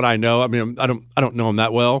dude from what I know. I mean, I don't know him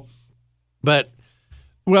that well. But,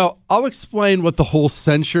 well, I'll explain what the whole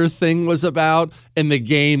censure thing was about and the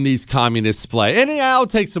game these communists play. And I'll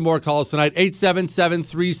take some more calls tonight.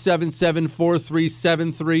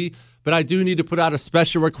 877-377-4373. But I do need to put out a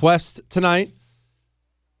special request tonight.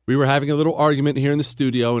 We were having a little argument here in the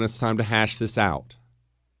studio, and it's time to hash this out.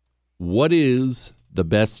 What is the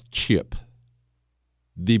best chip?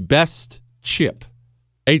 The best chip.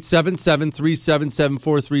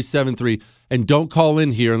 877-377-4373. And don't call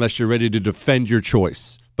in here unless you're ready to defend your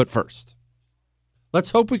choice. But first, let's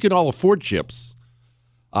hope we can all afford chips.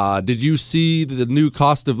 Did you see the new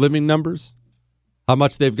cost of living numbers? How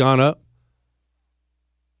much they've gone up?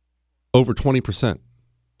 Over 20%.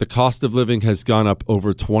 The cost of living has gone up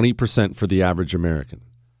over 20% for the average American.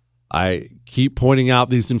 I keep pointing out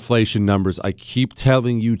these inflation numbers. I keep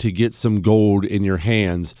telling you to get some gold in your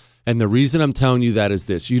hands. And the reason I'm telling you that is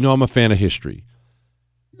this. You know I'm a fan of history.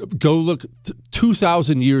 Go look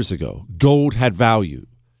 2,000 years ago, gold had value.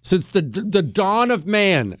 Since the dawn of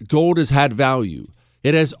man, gold has had value.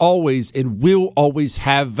 It has always and will always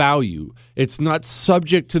have value. It's not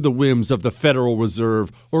subject to the whims of the Federal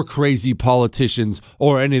Reserve or crazy politicians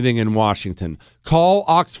or anything in Washington. Call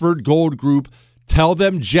Oxford Gold Group. Tell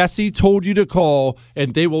them Jesse told you to call,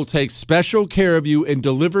 and they will take special care of you and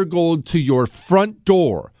deliver gold to your front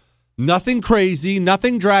door. Nothing crazy,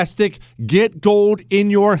 nothing drastic. Get gold in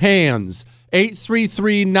your hands.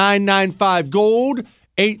 833-995-GOLD,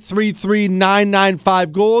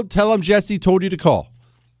 833-995-GOLD. Tell them Jesse told you to call.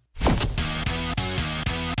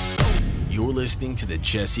 You're listening to The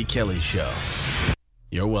Jesse Kelly Show.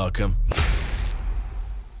 You're welcome.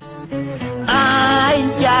 Ay,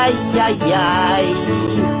 ay, ay, ay.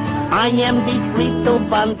 I am the Frito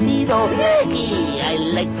Bandido. I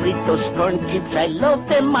like Fritos corn chips. I love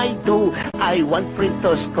them, I do. I want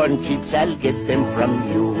Fritos corn chips. I'll get them from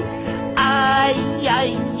you. Ay,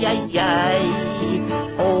 ay, ay, ay.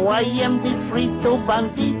 Oh, I am the Frito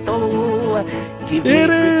Bandido. It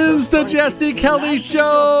is the Jesse Kelly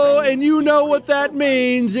Show, and you know what that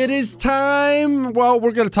means. It is time. Well,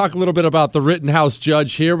 we're going to talk a little bit about the Rittenhouse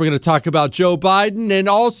judge here. We're going to talk about Joe Biden and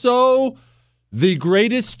also the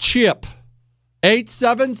greatest chip.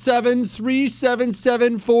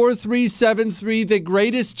 877-377-4373, the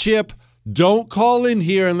greatest chip. Don't call in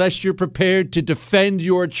here unless you're prepared to defend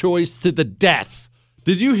your choice to the death.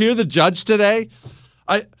 Did you hear the judge today?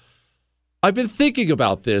 I've been thinking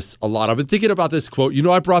about this a lot. I've been thinking about this quote. You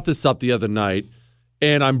know, I brought this up the other night,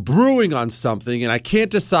 and I'm brewing on something, and I can't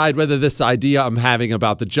decide whether this idea I'm having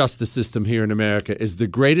about the justice system here in America is the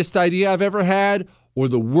greatest idea I've ever had or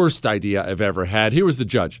the worst idea I've ever had. Here was the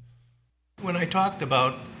judge. When I talked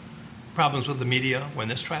about problems with the media when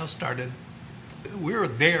this trial started, we were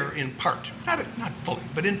there in part, not fully,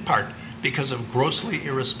 but in part, because of grossly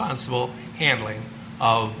irresponsible handling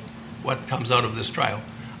of what comes out of this trial.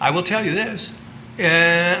 I will tell you this,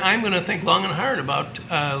 I'm going to think long and hard about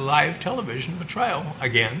live television of a trial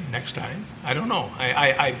again next time. I don't know.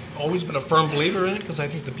 I've always been a firm believer in it because I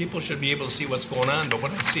think the people should be able to see what's going on, but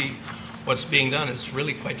when I see what's being done, it's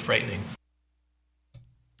really quite frightening.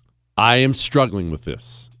 I am struggling with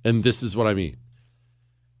this, and this is what I mean.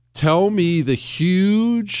 Tell me the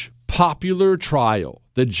huge popular trial,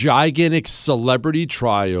 the gigantic celebrity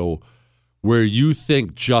trial where you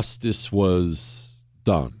think justice was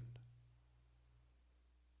done.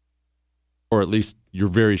 Or at least you're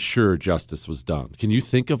very sure justice was done. Can you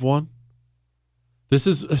think of one? This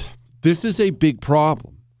is a big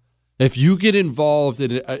problem. If you get involved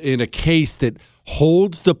in a case that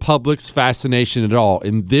holds the public's fascination at all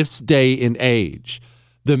in this day and age,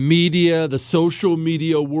 the media, the social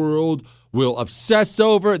media world will obsess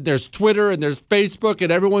over it. There's Twitter and there's Facebook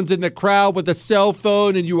and everyone's in the crowd with a cell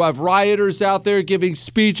phone and you have rioters out there giving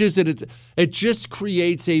speeches and it just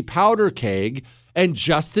creates a powder keg and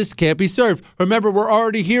justice can't be served. Remember, we're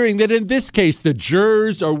already hearing that in this case, the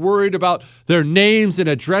jurors are worried about their names and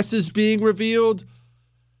addresses being revealed.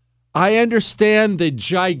 I understand the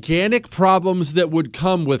gigantic problems that would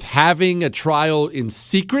come with having a trial in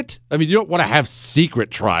secret. I mean, you don't want to have secret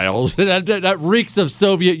trials. that reeks of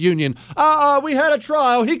Soviet Union. We had a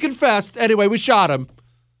trial. He confessed. Anyway, we shot him.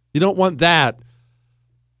 You don't want that.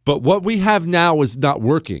 But what we have now is not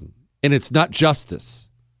working, and it's not justice.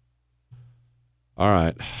 All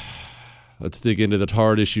right. Let's dig into the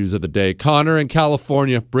hard issues of the day. Connor in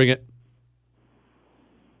California, bring it.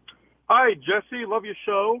 Hi, Jesse. Love your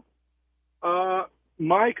show.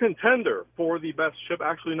 My contender for the best chip,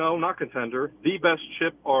 actually, no, not contender. The best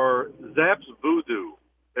chip are Zapp's Voodoo.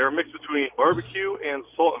 They're a mix between barbecue and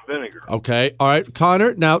salt and vinegar. Okay. All right,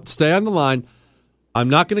 Connor, now stay on the line. I'm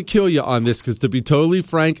not going to kill you on this because, to be totally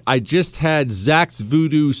frank, I just had Zach's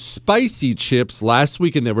Voodoo spicy chips last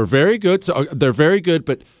week, and they were very good. So they're very good,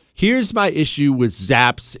 but here's my issue with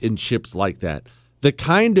Zapp's and chips like that. The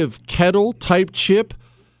kind of kettle-type chip,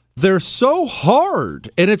 they're so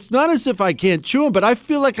hard, and it's not as if I can't chew them, but I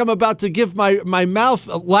feel like I'm about to give my mouth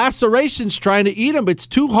lacerations trying to eat them. It's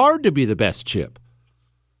too hard to be the best chip.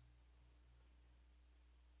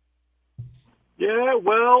 Yeah,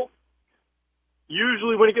 well,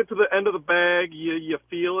 usually when you get to the end of the bag, you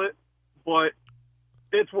feel it, but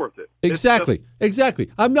it's worth it. Exactly.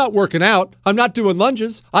 I'm not working out. I'm not doing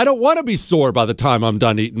lunges. I don't want to be sore by the time I'm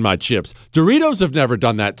done eating my chips. Doritos have never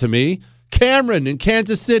done that to me. Cameron in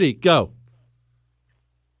Kansas City, go.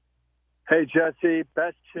 Hey, Jesse,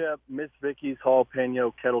 best chip, Miss Vicky's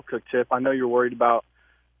Jalapeno Kettle Cooked Chip. I know you're worried about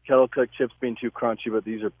Kettle Cooked chips being too crunchy, but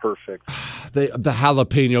these are perfect. The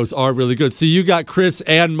jalapenos are really good. So you got Chris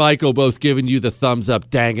and Michael both giving you the thumbs up.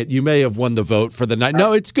 Dang it, you may have won the vote for the night.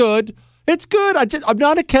 No, it's good. It's good. I'm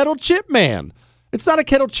not a kettle chip man. It's not a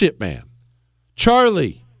kettle chip man.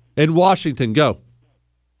 Charlie in Washington, go.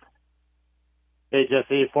 Hey,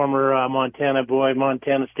 Jesse, former Montana boy,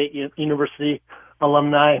 Montana State University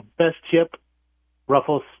alumni. Best chip,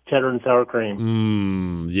 Ruffles cheddar and sour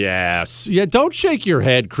cream. Yes. Yeah, don't shake your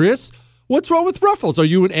head, Chris. What's wrong with Ruffles? Are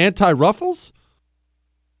you an anti-Ruffles?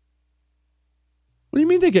 What do you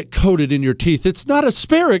mean they get coated in your teeth? It's not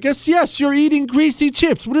asparagus. Yes, you're eating greasy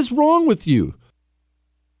chips. What is wrong with you?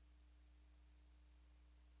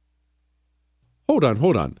 Hold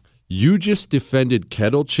on. You just defended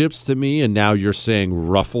kettle chips to me, and now you're saying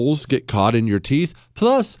Ruffles get caught in your teeth?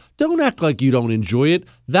 Plus, don't act like you don't enjoy it.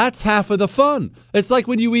 That's half of the fun. It's like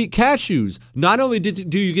when you eat cashews. Not only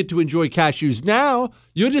do you get to enjoy cashews now,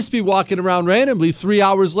 you'll just be walking around randomly 3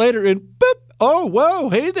 hours later and boop, oh, whoa,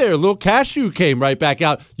 hey there, little cashew came right back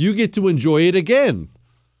out. You get to enjoy it again.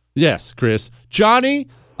 Yes, Chris. Johnny,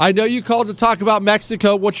 I know you called to talk about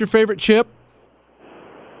Mexico. What's your favorite chip?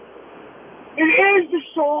 It is the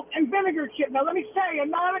salt and vinegar chip. Now, let me say,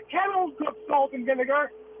 I'm not a kettle cooked salt and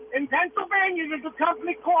vinegar. In Pennsylvania, there's a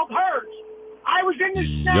company called Hertz. I was in the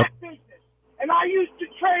snack business, and I used to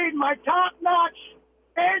trade my top-notch,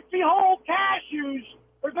 fancy whole cashews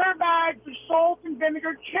for their bags of salt and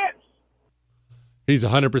vinegar chips. He's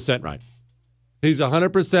 100% right. He's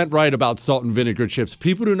 100% right about salt and vinegar chips.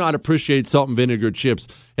 People do not appreciate salt and vinegar chips.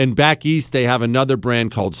 And back east, they have another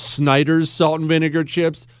brand called Snyder's salt and vinegar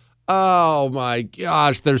chips. Oh, my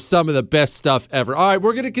gosh. They're some of the best stuff ever. All right,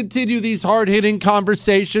 we're going to continue these hard-hitting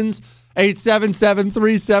conversations.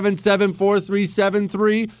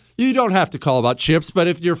 877-377-4373. You don't have to call about chips, but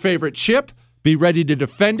if your favorite chip, be ready to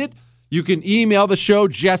defend it. You can email the show,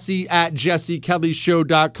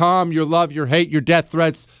 jesse@jessekellyshow.com. Your love, your hate, your death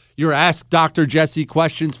threats, your Ask Dr. Jesse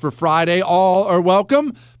questions for Friday, all are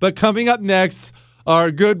welcome. But coming up next,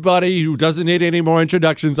 our good buddy who doesn't need any more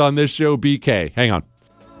introductions on this show, BK. Hang on.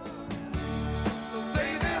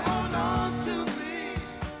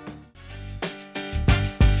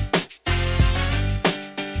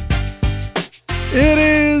 It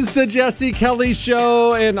is the Jesse Kelly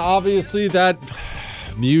Show, and obviously that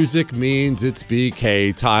music means it's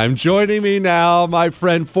BK time. Joining me now, my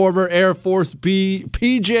friend, former Air Force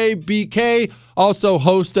PJ BK, also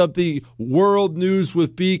host of the World News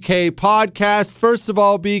with BK podcast. First of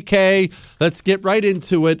all, BK, let's get right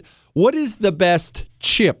into it. What is the best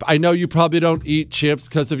chip? I know you probably don't eat chips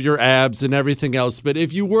because of your abs and everything else, but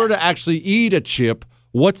if you were to actually eat a chip,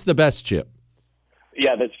 what's the best chip?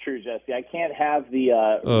 Yeah, that's true, Jesse. I can't have the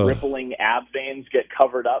rippling ab veins get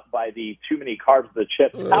covered up by the too many carbs of the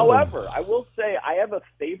chips. However, I will say I have a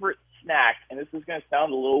favorite snack, and this is going to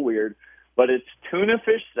sound a little weird, but it's tuna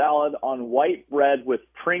fish salad on white bread with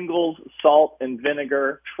Pringles, salt, and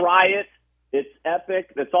vinegar. Try it. It's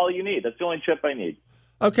epic. That's all you need. That's the only chip I need.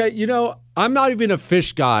 Okay, you know, I'm not even a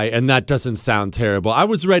fish guy, and that doesn't sound terrible. I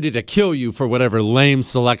was ready to kill you for whatever lame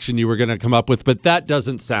selection you were going to come up with, but that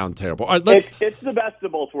doesn't sound terrible. All right, it's the best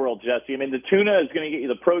of both worlds, Jesse. I mean, the tuna is going to get you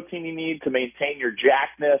the protein you need to maintain your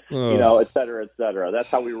jackness, et cetera, et cetera. That's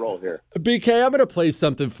how we roll here. BK, I'm going to play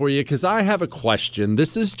something for you because I have a question.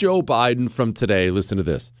 This is Joe Biden from today. Listen to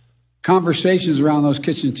this. Conversations around those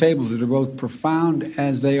kitchen tables that are both profound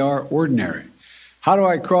as they are ordinary. How do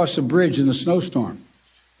I cross a bridge in a snowstorm?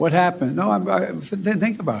 What happened?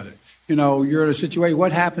 Think about it. You know, you're in a situation,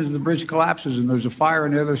 what happens if the bridge collapses and there's a fire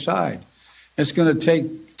on the other side? It's going to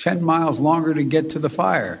take 10 miles longer to get to the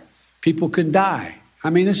fire. People could die. I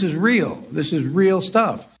mean, this is real. This is real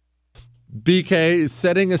stuff. BK,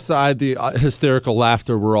 setting aside the hysterical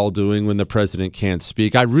laughter we're all doing when the president can't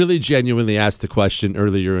speak, I really genuinely asked the question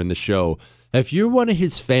earlier in the show. If you're one of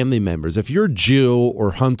his family members, if you're Jill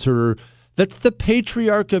or Hunter, that's the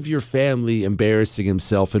patriarch of your family embarrassing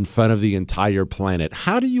himself in front of the entire planet.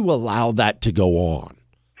 How do you allow that to go on?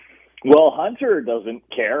 Well, Hunter doesn't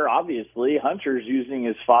care, obviously. Hunter's using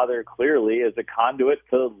his father clearly as a conduit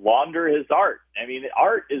to launder his art. I mean,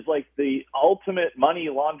 art is like the ultimate money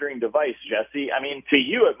laundering device, Jesse. I mean, to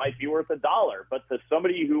you, it might be worth $1, but to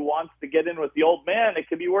somebody who wants to get in with the old man, it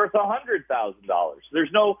could be worth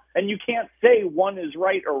 $100,000. And you can't say one is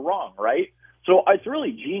right or wrong, right? So it's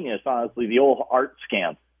really genius, honestly, the old art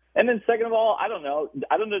scam. And then second of all, I don't know,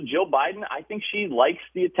 Jill Biden, I think she likes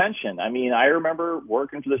the attention. I mean, I remember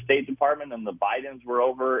working for the State Department and the Bidens were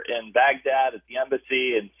over in Baghdad at the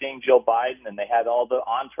embassy and seeing Jill Biden and they had all the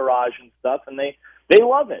entourage and stuff and they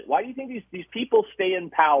love it. Why do you think these people stay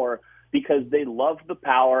in power? Because they love the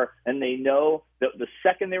power and they know that the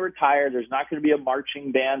second they retire, there's not going to be a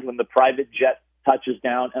marching band when the private jet touches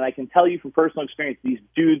down, and I can tell you from personal experience, these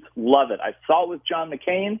dudes love it. I saw it with John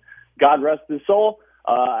McCain. God rest his soul.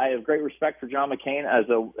 I have great respect for John McCain as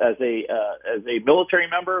a military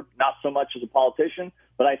member, not so much as a politician.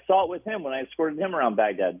 But I saw it with him when I escorted him around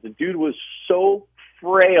Baghdad. The dude was so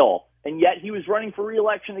frail and yet he was running for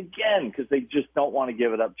re-election again because they just don't want to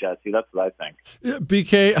give it up, Jesse. That's what I think. Yeah,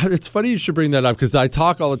 BK, it's funny you should bring that up because I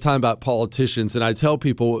talk all the time about politicians, and I tell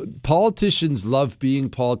people politicians love being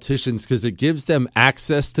politicians because it gives them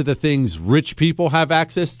access to the things rich people have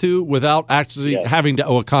access to without actually having to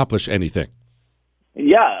accomplish anything.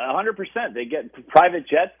 Yeah, 100%. They get private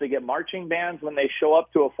jets. They get marching bands when they show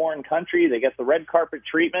up to a foreign country. They get the red carpet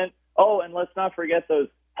treatment. Oh, and let's not forget those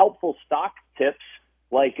helpful stock tips.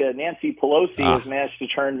 Like Nancy Pelosi has managed to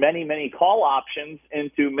turn many, many call options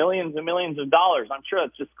into millions and millions of dollars. I'm sure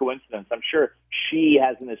that's just coincidence. I'm sure she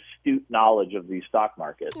has an astute knowledge of the stock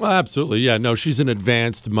market. Well, absolutely. Yeah, no, she's an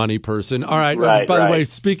advanced money person. All right. By the way,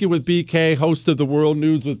 speaking with BK, host of the World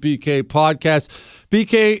News with BK podcast.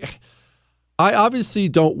 BK, I obviously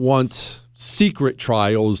don't want secret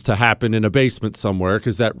trials to happen in a basement somewhere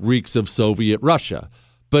because that reeks of Soviet Russia.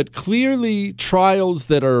 But clearly, trials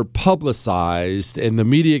that are publicized and the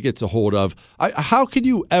media gets a hold of, how can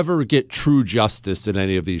you ever get true justice in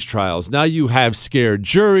any of these trials? Now you have scared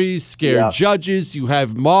juries, scared judges, you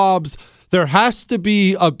have mobs. There has to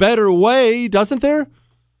be a better way, doesn't there?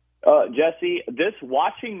 Jesse,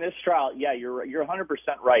 watching this trial, you're 100%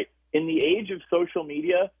 right. In the age of social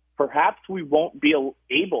media, perhaps we won't be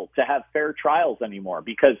able to have fair trials anymore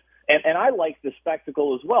because. And I like the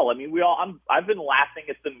spectacle as well. I mean, I've been laughing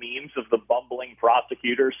at the memes of the bumbling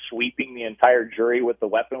prosecutor sweeping the entire jury with the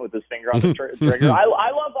weapon with his finger on the trigger.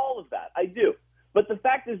 I love all of that. I do. But the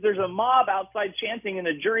fact is there's a mob outside chanting and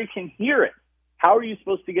the jury can hear it. How are you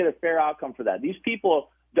supposed to get a fair outcome for that? These people,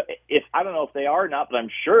 I don't know if they are or not, but I'm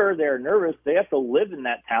sure they're nervous. They have to live in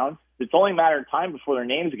that town. It's only a matter of time before their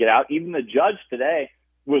names get out. Even the judge today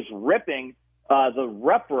was ripping the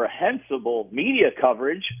reprehensible media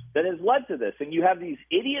coverage that has led to this. And you have these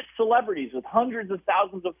idiot celebrities with hundreds of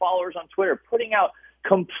thousands of followers on Twitter putting out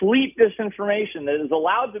complete disinformation that is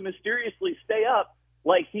allowed to mysteriously stay up,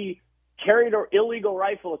 like he carried an illegal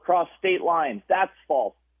rifle across state lines. That's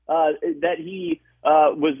false. That he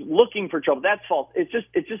was looking for trouble. That's false. It's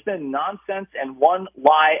just been nonsense and one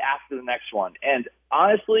lie after the next one. And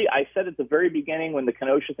honestly, I said at the very beginning when the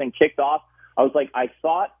Kenosha thing kicked off, I was like, I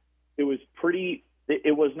thought it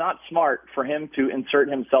was not smart for him to insert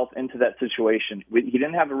himself into that situation. He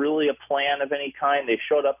didn't have really a plan of any kind. They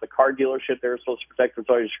showed up the car dealership they were supposed to protect. That's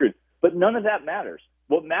already screwed. But none of that matters.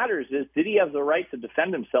 What matters is, did he have the right to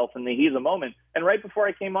defend himself in the heat of the moment? And right before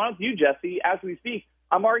I came on with you, Jesse, as we speak,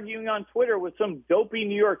 I'm arguing on Twitter with some dopey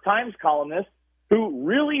New York Times columnist who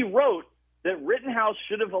really wrote that Rittenhouse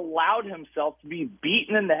should have allowed himself to be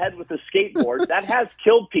beaten in the head with a skateboard. That has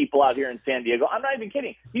killed people out here in San Diego. I'm not even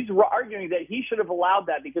kidding. He's arguing that he should have allowed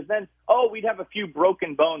that because then, we'd have a few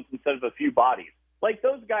broken bones instead of a few bodies. Like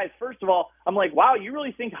those guys, first of all, I'm like, wow, you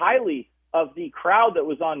really think highly of the crowd that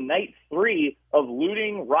was on night 3 of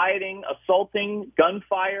looting, rioting, assaulting,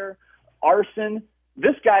 gunfire, arson.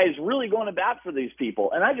 This guy is really going to bat for these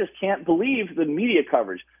people. And I just can't believe the media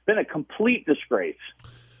coverage. It's been a complete disgrace.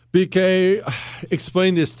 BK,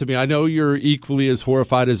 explain this to me. I know you're equally as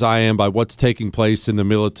horrified as I am by what's taking place in the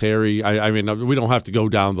military. I mean, we don't have to go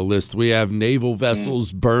down the list. We have naval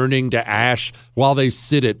vessels burning to ash while they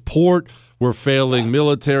sit at port. We're failing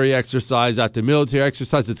military exercise after military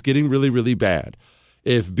exercise. It's getting really, really bad.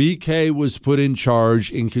 If BK was put in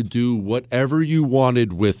charge and could do whatever you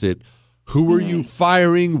wanted with it, who are you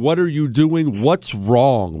firing? What are you doing? What's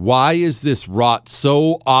wrong? Why is this rot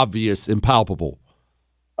so obvious and palpable?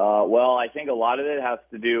 Well, I think a lot of it has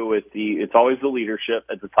to do with it's always the leadership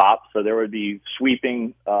at the top. So there would be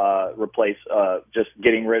sweeping, just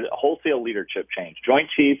getting rid of wholesale leadership change. Joint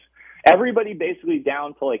Chiefs, everybody basically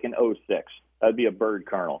down to like an 06. That'd be a bird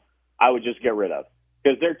colonel. I would just get rid of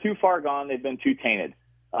because they're too far gone. They've been too tainted.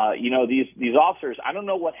 These officers, I don't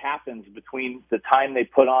know what happens between the time they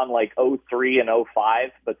put on like 03 and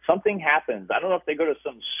 05, but something happens. I don't know if they go to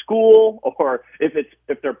some school or if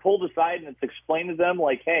they're pulled aside and it's explained to them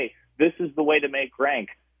like, hey, this is the way to make rank.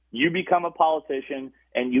 You become a politician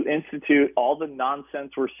and you institute all the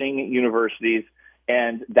nonsense we're seeing at universities,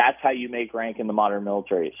 and that's how you make rank in the modern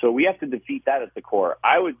military. So we have to defeat that at the core.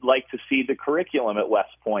 I would like to see the curriculum at West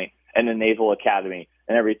Point and the Naval Academy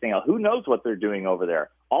and everything else. Who knows what they're doing over there?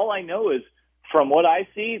 All I know is, from what I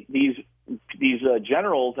see, these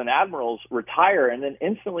generals and admirals retire and then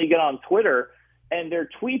instantly get on Twitter, and their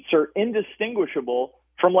tweets are indistinguishable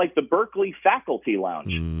from like the Berkeley faculty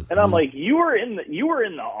lounge. Mm-hmm. And I'm like, you were in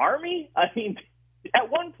the Army? I mean,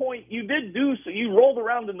 at one point you did do so. You rolled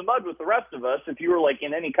around in the mud with the rest of us if you were like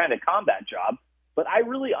in any kind of combat job. But I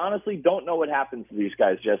really honestly don't know what happens to these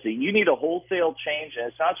guys, Jesse. You need a wholesale change, and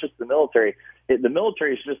it's not just the military. The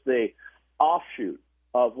military is just a offshoot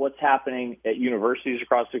of what's happening at universities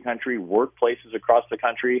across the country, workplaces across the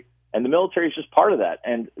country, and the military is just part of that.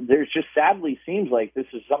 And there's just sadly seems like this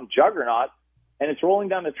is some juggernaut, and it's rolling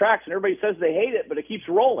down the tracks, and everybody says they hate it, but it keeps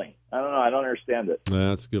rolling. I don't know. I don't understand it.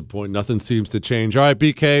 That's a good point. Nothing seems to change. All right,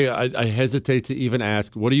 BK, I hesitate to even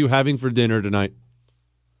ask, what are you having for dinner tonight?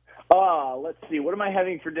 Let's see. What am I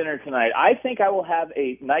having for dinner tonight? I think I will have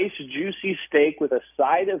a nice, juicy steak with a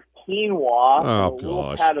side of quinoa, a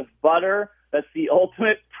little pat of butter. That's the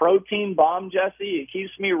ultimate protein bomb, Jesse. It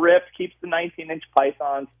keeps me ripped, keeps the 19-inch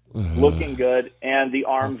pythons looking good, and the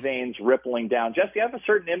arm veins rippling down. Jesse, I have a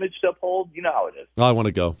certain image to uphold. You know how it is. I want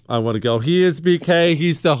to go. He is BK.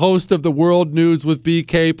 He's the host of the World News with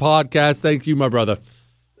BK podcast. Thank you, my brother.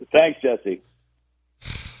 Thanks, Jesse.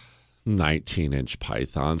 19-inch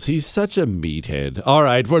pythons. He's such a meathead. All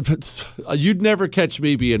right. You'd never catch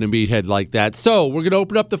me being a meathead like that. So we're going to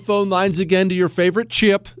open up the phone lines again to your favorite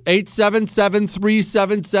chip,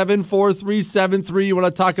 877-377-4373. You want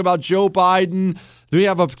to talk about Joe Biden? We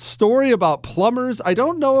have a story about plumbers. I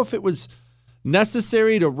don't know if it was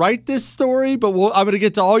necessary to write this story, but I'm going to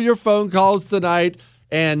get to all your phone calls tonight.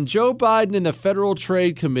 And Joe Biden and the Federal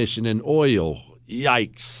Trade Commission and oil.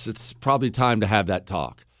 Yikes. It's probably time to have that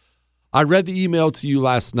talk. I read the email to you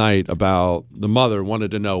last night about the mother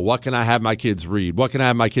wanted to know, what can I have my kids read? What can I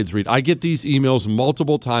have my kids read? I get these emails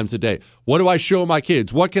multiple times a day. What do I show my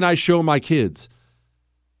kids? What can I show my kids?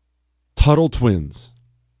 Tuttle Twins.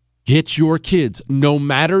 Get your kids, no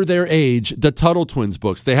matter their age, the Tuttle Twins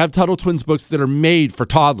books. They have Tuttle Twins books that are made for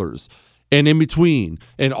toddlers and in between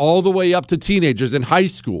and all the way up to teenagers in high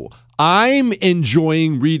school. I'm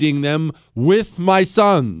enjoying reading them with my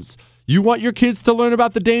sons. You want your kids to learn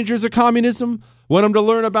about the dangers of communism? Want them to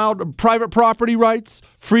learn about private property rights,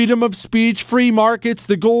 freedom of speech, free markets,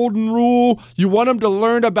 the golden rule? You want them to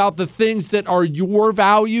learn about the things that are your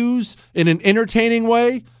values in an entertaining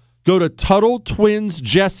way? Go to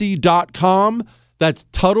TuttleTwinsJesse.com. That's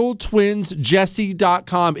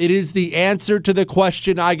TuttleTwinsJesse.com. It is the answer to the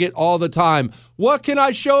question I get all the time. What can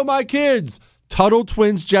I show my kids?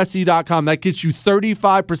 TuttleTwinsJesse.com. That gets you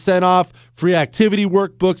 35% off, free activity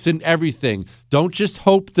workbooks and everything. Don't just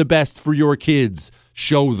hope the best for your kids.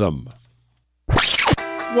 Show them.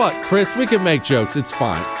 What, Chris? We can make jokes. It's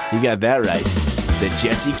fine. You got that right. The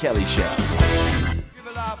Jesse Kelly Show.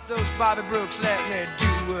 Give off those Bobby Brooks, let me do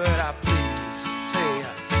what I please.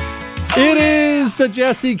 It is the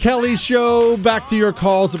Jesse Kelly Show. Back to your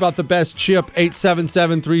calls about the best chip,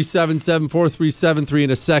 877-377-4373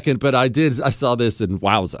 in a second. But I saw this and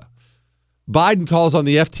wowza. Biden calls on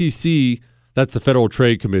the FTC, that's the Federal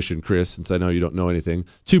Trade Commission, Chris, since I know you don't know anything,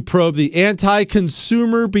 to probe the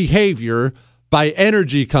anti-consumer behavior by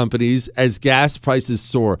energy companies as gas prices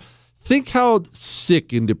soar. Think how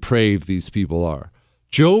sick and depraved these people are.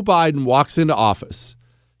 Joe Biden walks into office.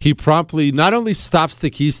 He promptly not only stops the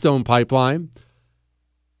Keystone Pipeline,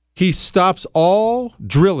 he stops all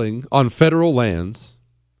drilling on federal lands.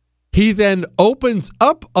 He then opens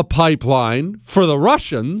up a pipeline for the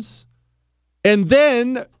Russians. And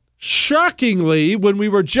then, shockingly, when we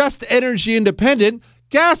were just energy independent,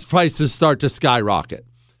 gas prices start to skyrocket.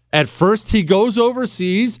 At first, he goes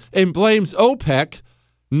overseas and blames OPEC.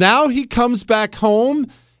 Now he comes back home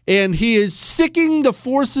and he is sicking the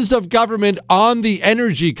forces of government on the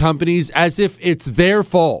energy companies as if it's their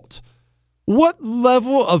fault. What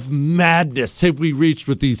level of madness have we reached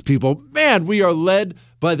with these people? Man, we are led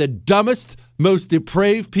by the dumbest, most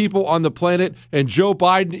depraved people on the planet. And Joe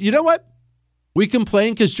Biden, you know what? We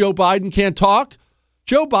complain because Joe Biden can't talk.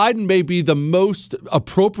 Joe Biden may be the most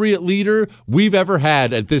appropriate leader we've ever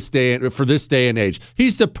had at this day for this day and age.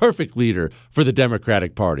 He's the perfect leader for the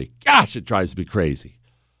Democratic Party. Gosh, it drives me crazy.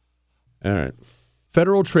 All right.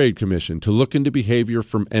 Federal Trade Commission to look into behavior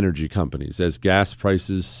from energy companies as gas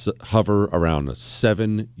prices hover around a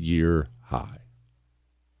 7-year high.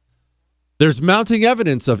 There's mounting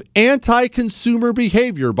evidence of anti-consumer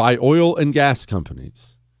behavior by oil and gas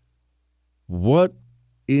companies. What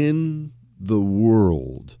in the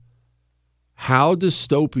world? How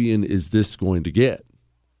dystopian is this going to get?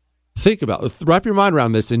 Think about it. Wrap your mind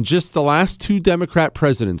around this. In just the last 2 Democrat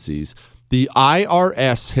presidencies, the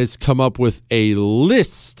IRS has come up with a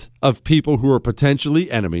list of people who are potentially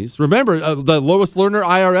enemies. Remember the Lois Lerner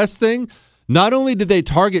IRS thing? Not only did they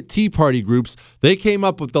target Tea Party groups, they came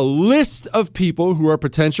up with a list of people who are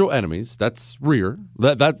potential enemies. That's real.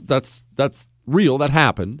 That's real. That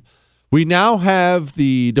happened. We now have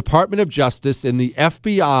the Department of Justice and the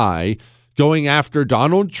FBI going after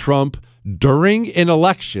Donald Trump during an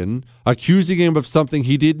election, accusing him of something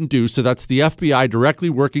he didn't do. So that's the FBI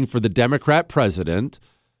directly working for the Democrat president.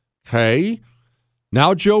 Okay.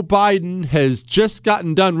 Now Joe Biden has just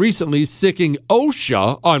gotten done recently sicking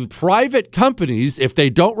OSHA on private companies if they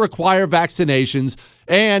don't require vaccinations.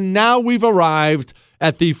 And now we've arrived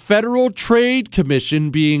at the Federal Trade Commission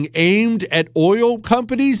being aimed at oil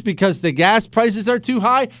companies because the gas prices are too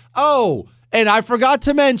high. Oh, and I forgot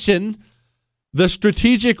to mention the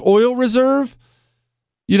Strategic Oil Reserve.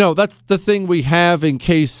 You know, that's the thing we have in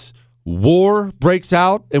case war breaks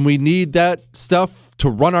out and we need that stuff to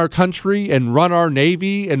run our country and run our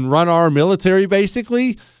Navy and run our military,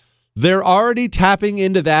 basically. They're already tapping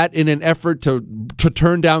into that in an effort to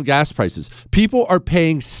turn down gas prices. People are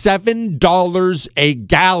paying $7 a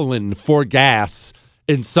gallon for gas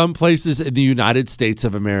in some places in the United States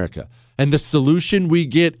of America. And the solution we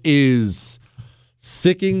get is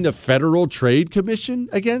sicking the Federal Trade Commission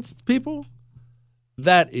against people?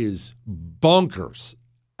 That is bonkers.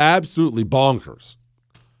 Absolutely bonkers.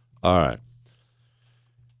 All right.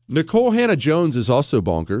 Nicole Hannah-Jones is also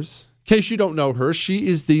bonkers. In case you don't know her, she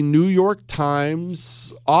is the New York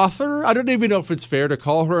Times author. I don't even know if it's fair to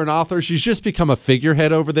call her an author. She's just become a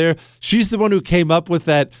figurehead over there. She's the one who came up with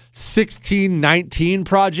that 1619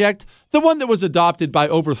 project, the one that was adopted by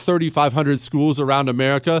over 3,500 schools around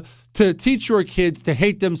America to teach your kids to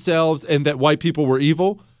hate themselves and that white people were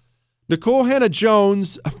evil. Nicole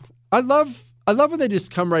Hannah-Jones, I love when they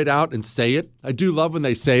just come right out and say it. I do love when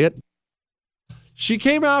they say it. She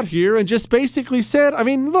came out here and just basically said, I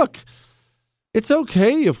mean, look, it's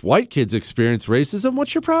okay if white kids experience racism.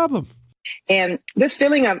 What's your problem? And this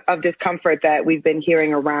feeling of discomfort that we've been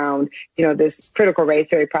hearing around, this critical race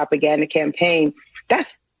theory propaganda campaign,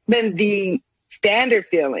 that's been the standard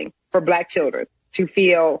feeling for Black children, to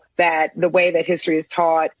feel that the way that history is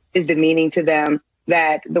taught is demeaning to them,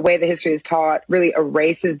 that the way the history is taught really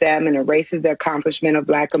erases them and erases the accomplishment of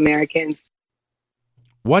Black Americans.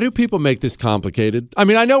 Why do people make this complicated? I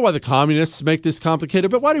mean, I know why the communists make this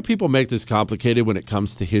complicated, but why do people make this complicated when it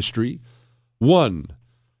comes to history? One,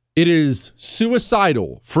 it is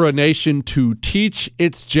suicidal for a nation to teach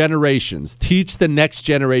its generations, teach the next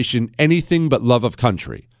generation anything but love of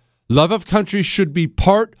country. Love of country should be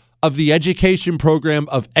part of the education program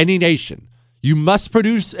of any nation. You must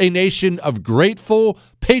produce a nation of grateful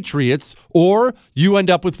patriots, or you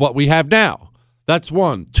end up with what we have now. That's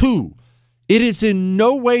one. Two, it is in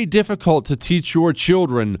no way difficult to teach your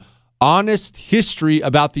children honest history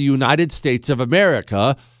about the United States of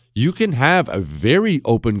America. You can have a very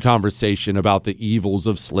open conversation about the evils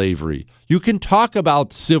of slavery. You can talk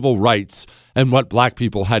about civil rights and what Black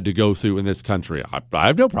people had to go through in this country. I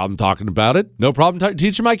have no problem talking about it. No problem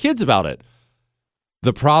teaching my kids about it.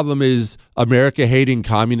 The problem is America-hating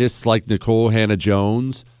communists like Nicole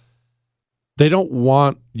Hannah-Jones, they don't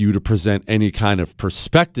want you to present any kind of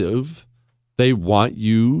perspective. They want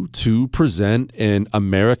you to present an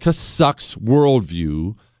America sucks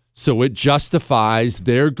worldview so it justifies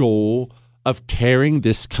their goal of tearing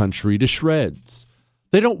this country to shreds.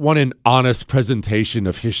 They don't want an honest presentation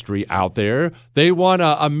of history out there. They want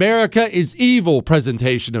a America is evil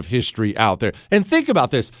presentation of history out there. And think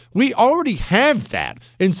about this. We already have that.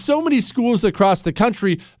 In so many schools across the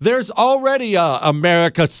country, there's already a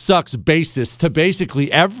America sucks basis to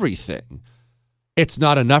basically everything. It's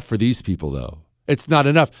not enough for these people, though. It's not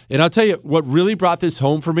enough. And I'll tell you what really brought this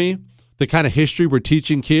home for me, the kind of history we're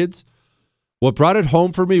teaching kids. What brought it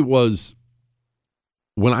home for me was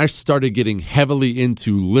when I started getting heavily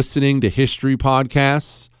into listening to history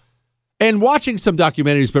podcasts and watching some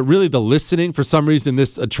documentaries, but really the listening, for some reason,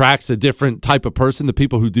 this attracts a different type of person, the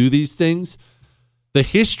people who do these things. The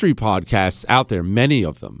history podcasts out there, many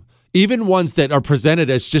of them, even ones that are presented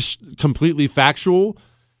as just completely factual,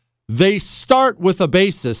 they start with a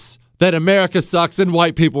basis that America sucks and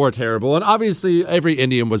white people are terrible. And obviously every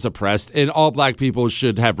Indian was oppressed and all Black people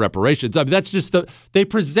should have reparations. I mean, that's just they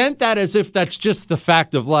present that as if that's just the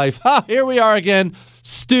fact of life. Ha, here we are again.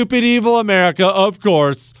 Stupid, evil America, of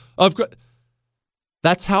course.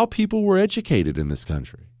 That's how people were educated in this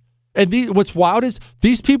country. And what's wild is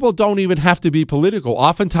these people don't even have to be political.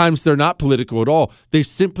 Oftentimes they're not political at all. They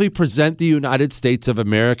simply present the United States of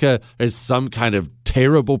America as some kind of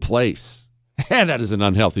terrible place. And that is an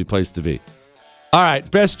unhealthy place to be. All right,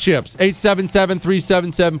 best chips,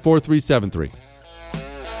 877-377-4373.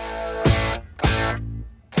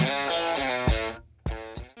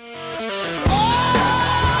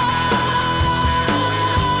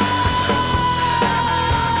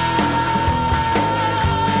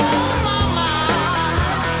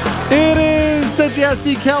 It is the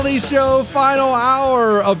Jesse Kelly Show, final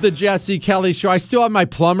hour of the Jesse Kelly Show. I still have my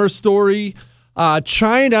plumber story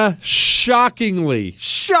China, shockingly,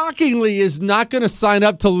 is not going to sign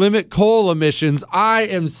up to limit coal emissions. I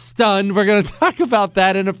am stunned. We're going to talk about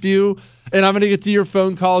that in a few. And I'm going to get to your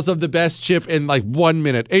phone calls of the best chip in like 1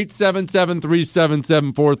 minute.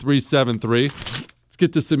 877-377-4373. Let's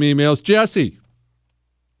get to some emails. Jesse.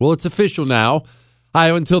 Well, it's official now. I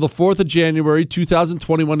have until the 4th of January,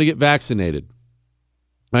 2021 to get vaccinated.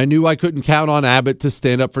 I knew I couldn't count on Abbott to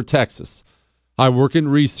stand up for Texas. I work in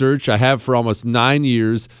research. I have for almost 9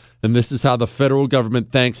 years, and this is how the federal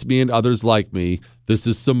government thanks me and others like me. This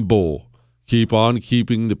is some bull. Keep on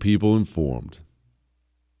keeping the people informed.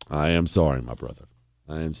 I am sorry, my brother.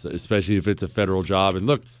 I am, especially if it's a federal job. And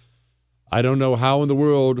look, I don't know how in the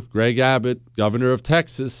world Greg Abbott, governor of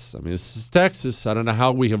Texas, I mean, this is Texas. I don't know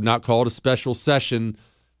how we have not called a special session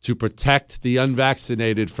to protect the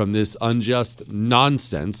unvaccinated from this unjust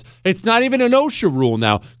nonsense. It's not even an OSHA rule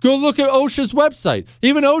now. Go look at OSHA's website.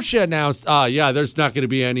 Even OSHA announced, there's not going to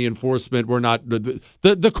be any enforcement. We're not,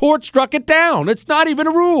 the court struck it down. It's not even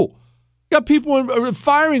a rule. You got people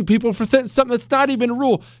firing people for something that's not even a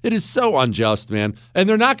rule. It is so unjust, man. And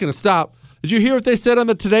they're not going to stop. Did you hear what they said on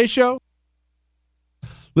the Today Show?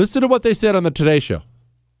 Listen to what they said on the Today Show.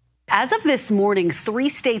 As of this morning, 3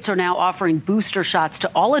 states are now offering booster shots to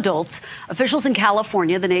all adults. Officials in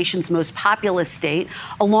California, the nation's most populous state,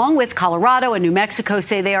 along with Colorado and New Mexico,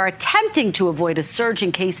 say they are attempting to avoid a surge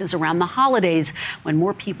in cases around the holidays when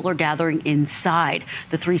more people are gathering inside.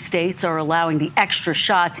 The 3 states are allowing the extra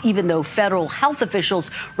shots, even though federal health officials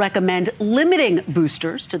recommend limiting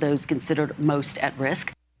boosters to those considered most at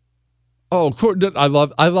risk. Oh, I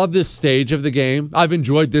love this stage of the game. I've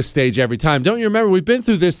enjoyed this stage every time. Don't you remember? We've been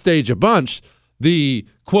through this stage a bunch. The,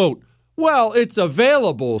 quote, well, it's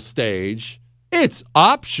available stage. It's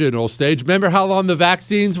optional stage. Remember how long the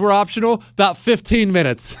vaccines were optional? About 15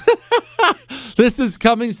 minutes. This is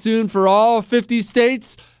coming soon for all 50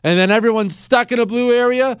 states. And then everyone's stuck in a blue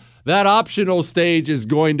area. That optional stage is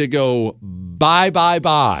going to go bye.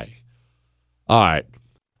 All right.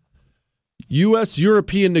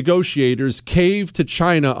 U.S.-European negotiators cave to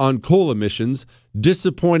China on coal emissions,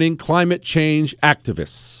 disappointing climate change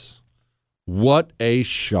activists. What a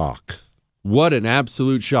shock. What an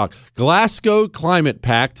absolute shock. Glasgow Climate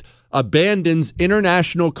Pact abandons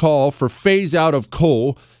international call for phase out of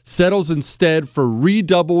coal, settles instead for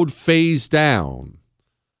redoubled phase down.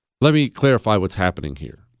 Let me clarify what's happening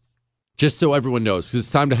here, just so everyone knows, because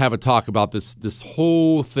it's time to have a talk about this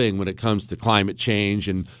whole thing when it comes to climate change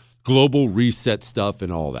and global reset stuff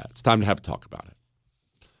and all that. It's time to have a talk about it.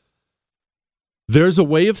 There's a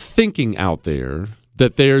way of thinking out there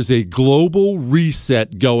that there's a global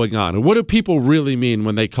reset going on. And what do people really mean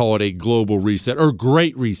when they call it a global reset or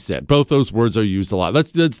great reset? Both those words are used a lot.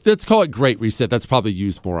 Let's call it great reset. That's probably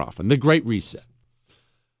used more often. The great reset.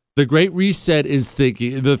 The great reset is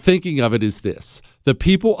the thinking of it is this. The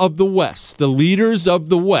people of the West, the leaders of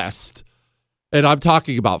the West, and I'm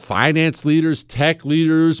talking about finance leaders, tech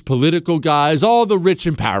leaders, political guys, all the rich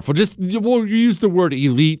and powerful. We'll use the word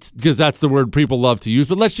elite because that's the word people love to use,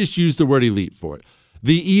 but let's just use the word elite for it.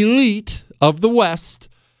 The elite of the West,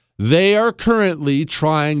 they are currently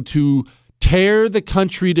trying to tear the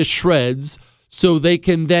country to shreds so they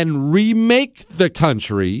can then remake the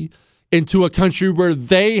country into a country where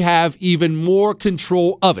they have even more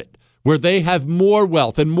control of it, where they have more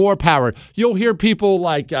wealth and more power. You'll hear people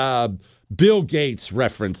like Bill Gates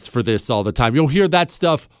referenced for this all the time. You'll hear that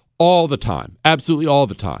stuff all the time, absolutely all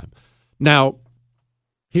the time. Now,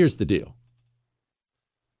 here's the deal.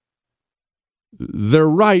 They're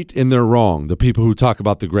right and they're wrong, the people who talk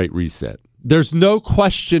about the Great Reset. There's no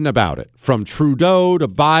question about it. From Trudeau to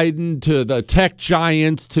Biden to the tech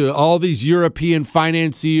giants to all these European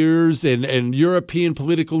financiers and European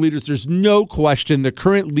political leaders, there's no question the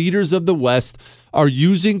current leaders of the West are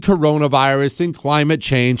using coronavirus and climate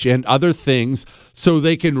change and other things so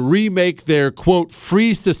they can remake their, quote,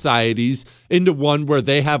 free societies into one where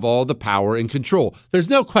they have all the power and control. There's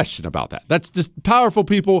no question about that. That's just powerful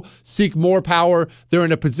people seek more power. They're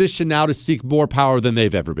in a position now to seek more power than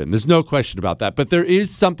they've ever been. There's no question about that. But there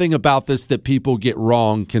is something about this that people get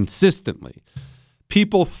wrong consistently.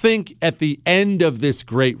 People think at the end of this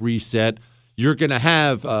great reset, you're going to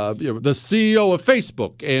have the CEO of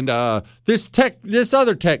Facebook and this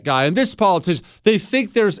other tech guy and this politician. They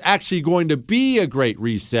think there's actually going to be a great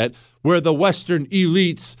reset where the Western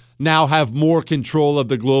elites now have more control of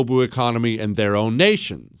the global economy and their own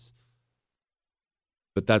nations.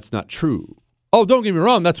 But that's not true. Oh, don't get me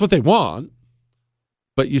wrong. That's what they want.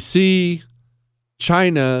 But you see,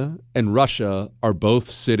 China and Russia are both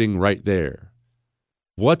sitting right there.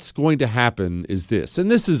 What's going to happen is this,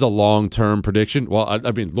 and this is a long-term prediction. Well,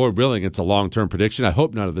 I mean, Lord willing, it's a long-term prediction. I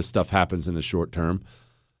hope none of this stuff happens in the short term.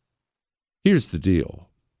 Here's the deal.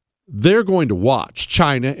 They're going to watch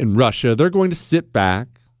China and Russia. They're going to sit back.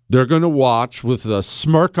 They're going to watch with a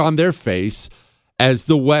smirk on their face as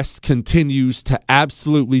the West continues to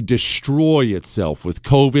absolutely destroy itself with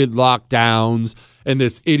COVID lockdowns and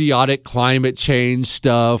this idiotic climate change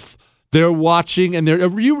stuff. They're watching, and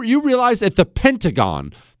you realize at the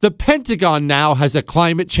Pentagon now has a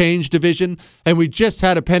climate change division, and we just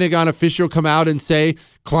had a Pentagon official come out and say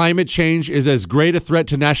climate change is as great a threat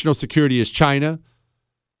to national security as China.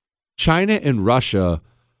 China and Russia,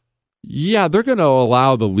 yeah, they're going to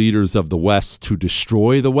allow the leaders of the West to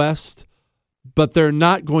destroy the West, but they're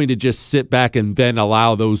not going to just sit back and then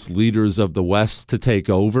allow those leaders of the West to take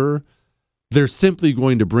over. They're simply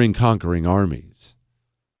going to bring conquering armies.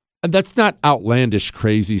 And that's not outlandish,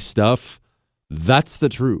 crazy stuff. That's the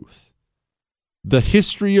truth. The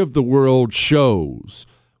history of the world shows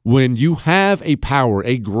when you have a power,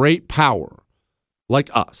 a great power,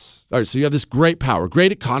 like us. All right, so you have this great power,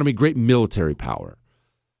 great economy, great military power.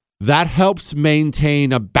 That helps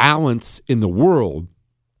maintain a balance in the world.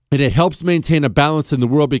 And it helps maintain a balance in the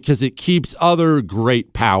world because it keeps other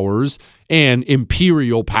great powers and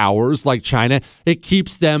imperial powers like China, it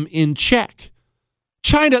keeps them in check.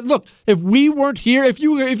 China, look, if we weren't here, if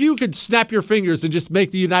you could snap your fingers and just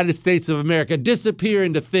make the United States of America disappear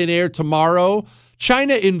into thin air tomorrow,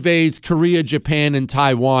 China invades Korea, Japan, and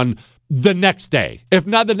Taiwan the next day. If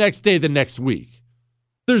not the next day, the next week.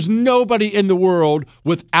 There's nobody in the world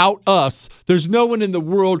without us. There's no one in the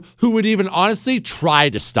world who would even honestly try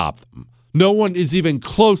to stop them. No one is even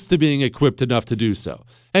close to being equipped enough to do so.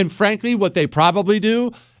 And frankly, what they probably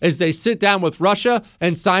do is they sit down with Russia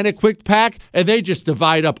and sign a quick pact, and they just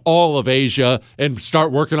divide up all of Asia and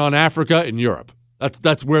start working on Africa and Europe.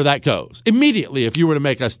 That's where that goes. Immediately, if you were to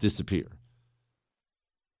make us disappear.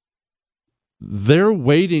 They're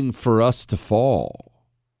waiting for us to fall.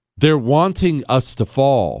 They're wanting us to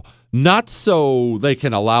fall, not so they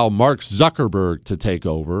can allow Mark Zuckerberg to take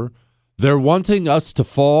over. They're wanting us to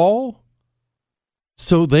fall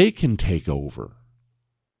so they can take over.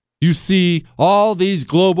 You see all these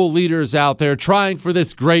global leaders out there trying for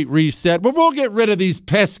this great reset, but we'll get rid of these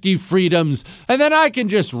pesky freedoms, and then I can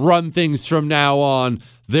just run things from now on.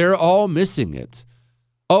 They're all missing it.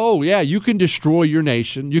 Oh, yeah, you can destroy your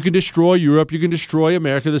nation. You can destroy Europe. You can destroy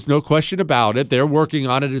America. There's no question about it. They're working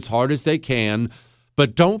on it as hard as they can.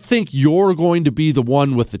 But don't think you're going to be the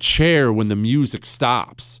one with the chair when the music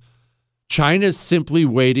stops. China's simply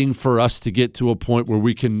waiting for us to get to a point where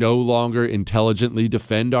we can no longer intelligently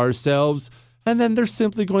defend ourselves, and then they're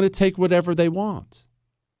simply going to take whatever they want.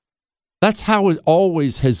 That's how it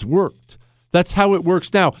always has worked. That's how it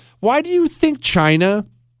works now. Why do you think China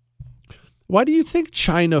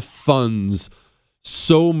funds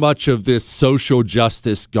so much of this social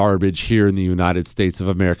justice garbage here in the United States of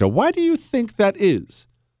America? Why do you think that is?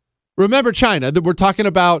 Remember China, that we're talking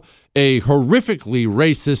about a horrifically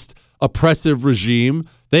racist, oppressive regime.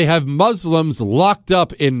 They have Muslims locked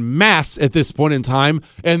up in mass at this point in time,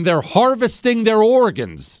 and they're harvesting their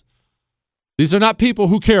organs. These are not people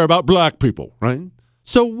who care about black people, right?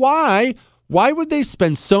 So why would they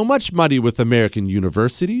spend so much money with American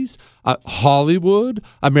universities, Hollywood,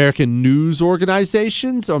 American news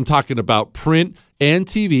organizations? I'm talking about print and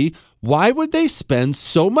TV. Why would they spend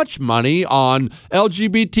so much money on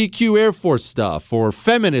LGBTQ Air Force stuff or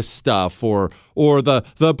feminist stuff or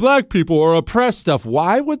the black people or oppressed stuff?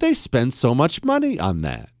 Why would they spend so much money on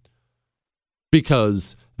that?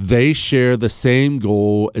 Because they share the same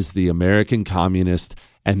goal as the American communist,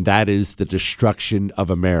 and that is the destruction of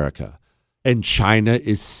America. And China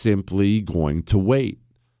is simply going to wait.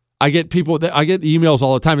 I get emails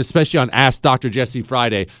all the time, especially on Ask Dr. Jesse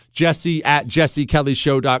Friday. Jesse at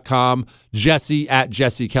jessekellyshow.com. Jesse at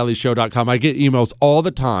jessekellyshow.com. I get emails all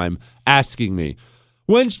the time asking me,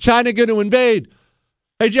 when's China going to invade?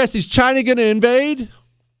 Hey, Jesse, is China going to invade?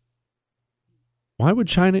 Why would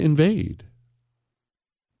China invade?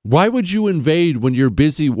 Why would you invade when you're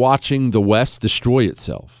busy watching the West destroy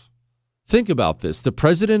itself? Think about this. The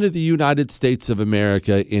President of the United States of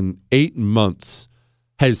America in 8 months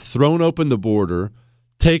has thrown open the border,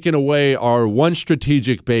 taken away our one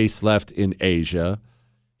strategic base left in Asia.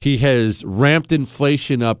 He has ramped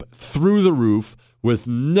inflation up through the roof with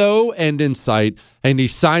no end in sight, and he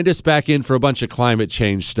signed us back in for a bunch of climate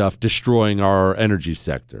change stuff, destroying our energy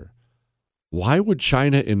sector. Why would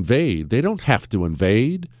China invade? They don't have to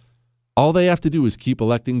invade. All they have to do is keep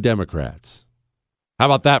electing Democrats. How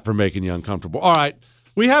about that for making you uncomfortable? All right.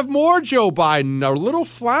 We have more Joe Biden. A little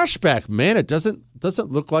flashback. Man, it doesn't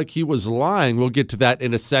look like he was lying. We'll get to that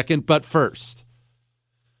in a second. But first,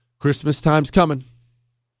 Christmas time's coming.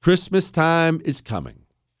 Christmas time is coming.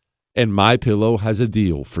 And MyPillow has a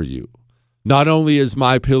deal for you. Not only is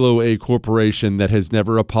MyPillow a corporation that has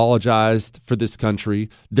never apologized for this country,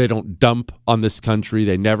 they don't dump on this country.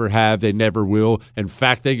 They never have. They never will. In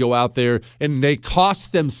fact, they go out there and they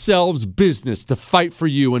cost themselves business to fight for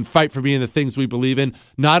you and fight for me and the things we believe in.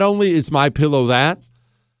 Not only is MyPillow that,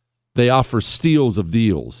 they offer steals of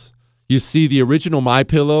deals. You see, the original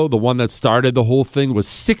MyPillow, the one that started the whole thing, was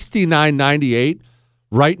 $69.98.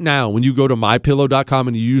 Right now, when you go to MyPillow.com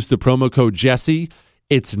and you use the promo code Jesse,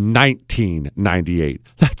 it's $19.98.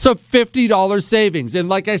 That's a $50 savings. And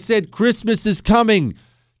like I said, Christmas is coming.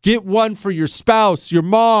 Get one for your spouse, your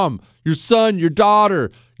mom, your son, your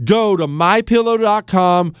daughter. Go to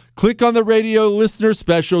MyPillow.com, click on the radio listener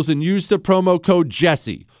specials, and use the promo code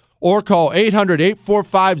Jesse. Or call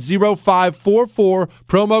 800-845-0544,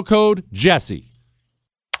 promo code Jesse.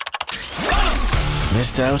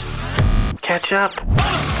 Missed out? Catch up.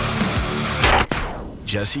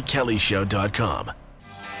 JesseKellyShow.com.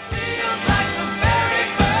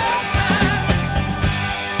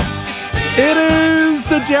 It is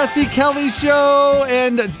the Jesse Kelly Show,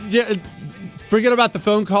 and forget about the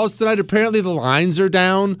phone calls tonight. Apparently the lines are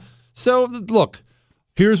down. So, look,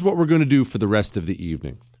 here's what we're going to do for the rest of the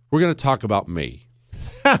evening. We're going to talk about me.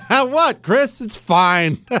 What, Chris? It's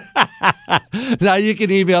fine. Now you can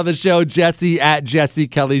email the show,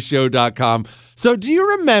 Jesse@JesseKellyShow.com. So do you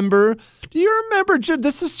remember,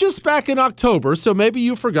 this is just back in October, so maybe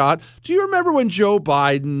you forgot. Do you remember when Joe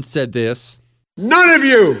Biden said this? None of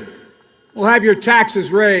you will have your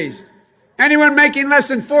taxes raised. Anyone making less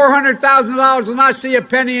than $400,000 will not see a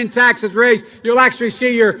penny in taxes raised. You'll actually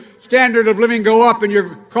see your standard of living go up and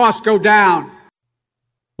your costs go down.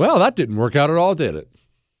 Well, that didn't work out at all, did it?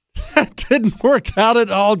 That didn't work out at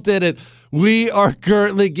all, did it? We are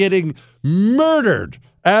currently getting murdered,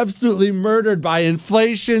 absolutely murdered by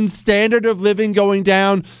inflation, standard of living going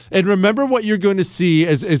down. And remember what you're going to see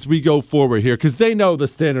as we go forward here, because they know the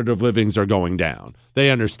standard of livings are going down. They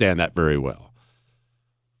understand that very well.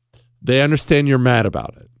 They understand you're mad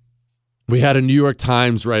about it. We had a New York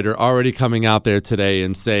Times writer already coming out there today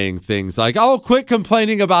and saying things like, oh, quit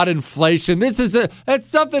complaining about inflation. That's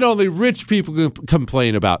something only rich people can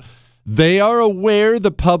complain about. They are aware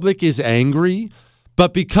the public is angry,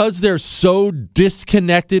 but because they're so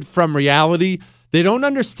disconnected from reality, they don't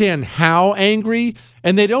understand how angry,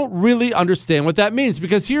 and they don't really understand what that means.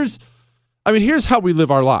 Because here's how we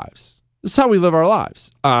live our lives. This is how we live our lives.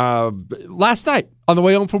 Last night, on the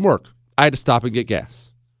way home from work, I had to stop and get gas.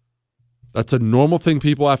 That's a normal thing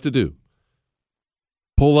people have to do.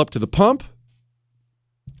 Pull up to the pump.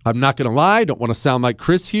 I'm not going to lie. Don't want to sound like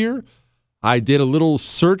Chris here. I did a little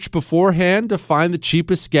search beforehand to find the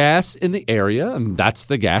cheapest gas in the area, and that's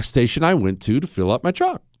the gas station I went to fill up my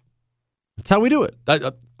truck. That's how we do it.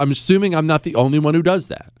 I'm assuming I'm not the only one who does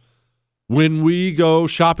that. When we go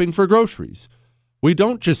shopping for groceries, we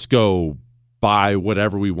don't just go buy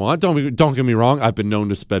whatever we want. Don't get me wrong. I've been known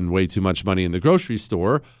to spend way too much money in the grocery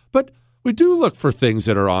store, but we do look for things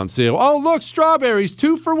that are on sale. Oh, look, strawberries,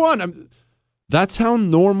 2 for $1. That's how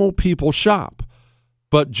normal people shop.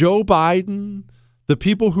 But Joe Biden, the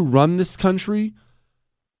people who run this country,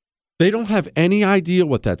 they don't have any idea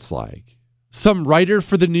what that's like. Some writer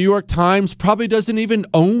for the New York Times probably doesn't even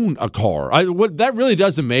own a car. That really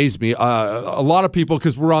does amaze me. A lot of people,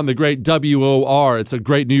 because we're on the great WOR, it's a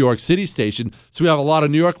great New York City station, so we have a lot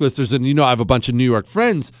of New York listeners, and I have a bunch of New York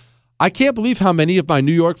friends. I can't believe how many of my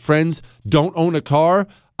New York friends don't own a car.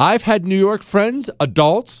 I've had New York friends,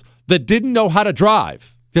 adults, that didn't know how to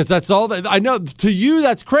drive. Because that's all that I know. To you,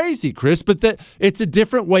 that's crazy, Chris, but it's a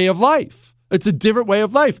different way of life. It's a different way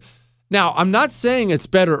of life. Now, I'm not saying it's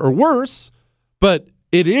better or worse, but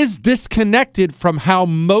it is disconnected from how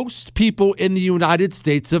most people in the United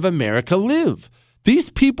States of America live. These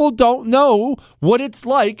people don't know what it's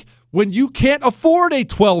like when you can't afford a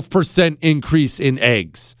 12% increase in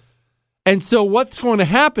eggs. And so what's going to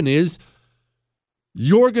happen is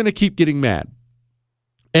you're going to keep getting mad.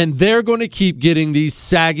 And they're going to keep getting these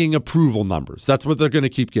sagging approval numbers. That's what they're going to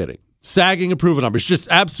keep getting. Sagging approval numbers. Just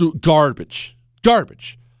absolute garbage.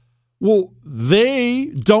 Garbage. Well, they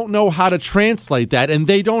don't know how to translate that, and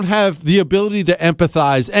they don't have the ability to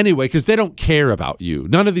empathize anyway because they don't care about you.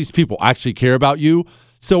 None of these people actually care about you.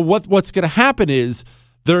 So what's going to happen is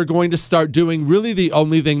they're going to start doing really the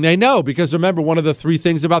only thing they know. Because remember, one of the 3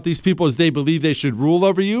 things about these people is they believe they should rule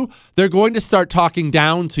over you. They're going to start talking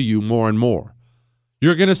down to you more and more.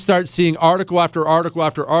 You're going to start seeing article after article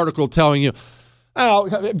after article telling you, Oh,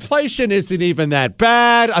 inflation isn't even that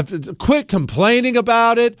bad. Quit complaining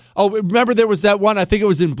about it. Oh, remember there was that one, I think it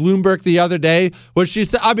was in Bloomberg the other day, where she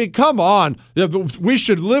said, I mean, come on. We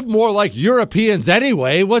should live more like Europeans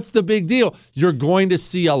anyway. What's the big deal? You're going to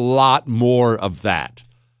see a lot more of that.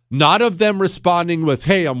 Not of them responding with,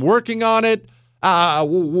 hey, I'm working on it.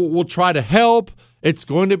 We'll try to help. It's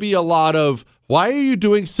going to be a lot of, why are you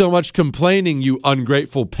doing so much complaining, you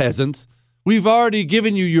ungrateful peasant? We've already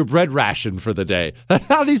given you your bread ration for the day. That's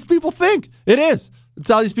how these people think. It is. It's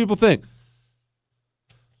how these people think.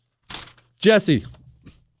 Jesse,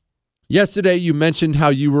 yesterday you mentioned how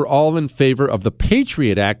you were all in favor of the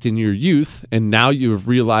Patriot Act in your youth, and now you have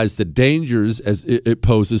realized the dangers as it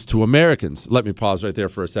poses to Americans. Let me pause right there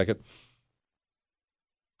for a second.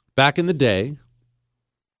 Back in the day,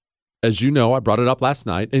 as you know, I brought it up last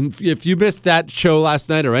night. And if you missed that show last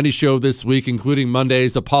night or any show this week, including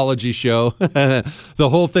Monday's apology show, the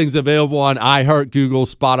whole thing's available on iHeart, Google,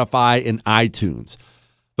 Spotify, and iTunes.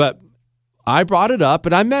 But I brought it up,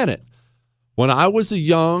 and I meant it. When I was a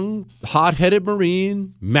young, hot-headed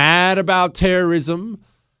Marine, mad about terrorism,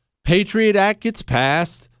 Patriot Act gets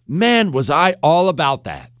passed. Man, was I all about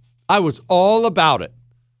that. I was all about it.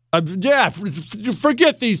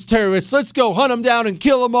 Forget these terrorists. Let's go hunt them down and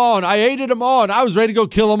kill them all. And I hated them all, and I was ready to go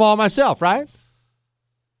kill them all myself, right?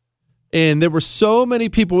 And there were so many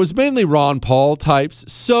people. It was mainly Ron Paul types.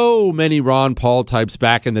 So many Ron Paul types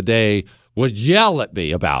back in the day would yell at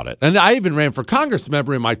me about it. And I even ran for Congress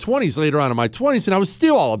member in my 20s, later on in my 20s, and I was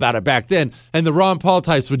still all about it back then. And the Ron Paul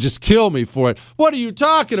types would just kill me for it. What are you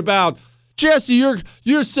talking about? Jesse,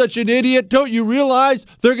 you're such an idiot. Don't you realize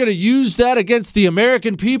they're going to use that against the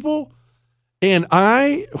American people? And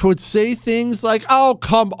I would say things like, oh,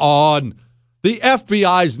 come on. The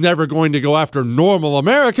FBI's never going to go after normal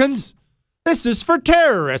Americans. This is for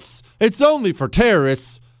terrorists. It's only for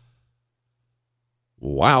terrorists.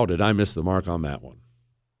 Wow, did I miss the mark on that one.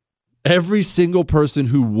 Every single person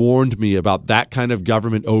who warned me about that kind of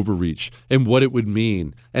government overreach and what it would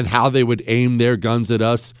mean and how they would aim their guns at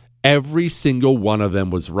us, every single one of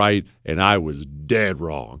them was right, and I was dead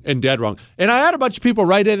wrong. And I had a bunch of people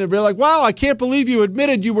write in and be like, wow, I can't believe you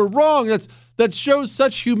admitted you were wrong. That shows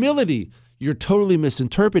such humility. You're totally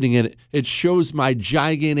misinterpreting it. It shows my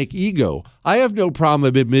gigantic ego. I have no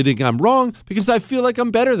problem admitting I'm wrong because I feel like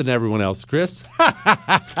I'm better than everyone else, Chris.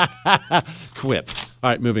 Quip. All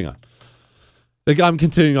right, moving on. I'm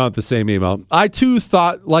continuing on with the same email. I, too,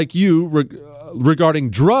 thought like you regarding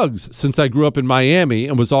drugs since I grew up in Miami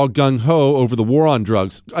and was all gung-ho over the war on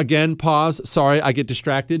drugs. Again, pause. Sorry, I get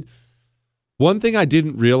distracted. One thing I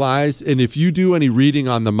didn't realize, and if you do any reading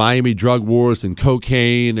on the Miami drug wars and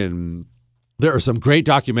cocaine, and there are some great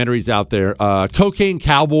documentaries out there. Cocaine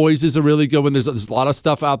Cowboys is a really good one. There's a lot of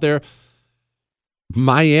stuff out there.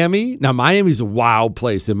 Miami's a wild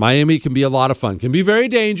place, and Miami can be a lot of fun. Can be very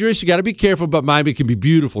dangerous. You got to be careful, but Miami can be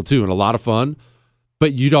beautiful too and a lot of fun.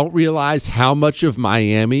 But you don't realize how much of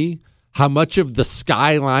Miami, how much of the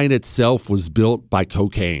skyline itself was built by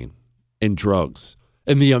cocaine and drugs.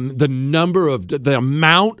 And the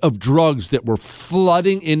amount of drugs that were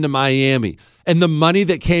flooding into Miami and the money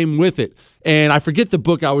that came with it. And I forget the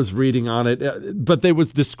book I was reading on it, but they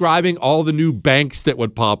was describing all the new banks that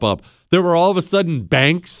would pop up. There were all of a sudden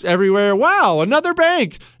banks everywhere. Wow, another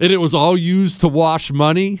bank. And it was all used to wash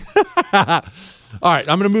money. All right,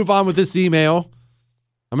 I'm going to move on with this email.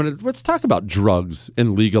 Let's talk about drugs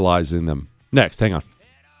and legalizing them. Next, hang on.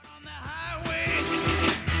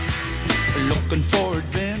 Looking for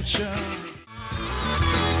adventure.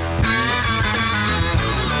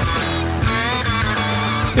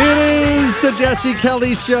 It is the Jesse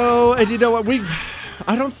Kelly Show, and you know what?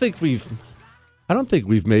 I don't think we've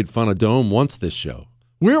made fun of Dome once this show.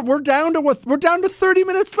 We're down to 30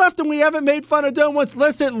 minutes left, and we haven't made fun of Dome once.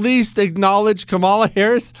 Let's at least acknowledge Kamala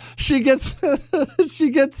Harris. She gets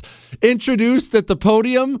introduced at the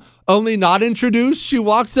podium, only not introduced. She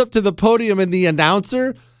walks up to the podium, and the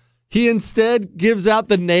announcer, he instead gives out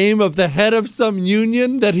the name of the head of some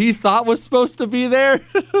union that he thought was supposed to be there.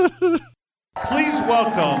 Please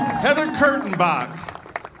welcome Heather Kurtenbach.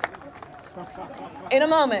 In a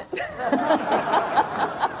moment.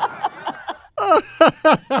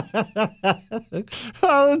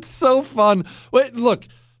 Oh, it's so fun. Wait, look,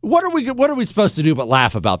 what are we supposed to do but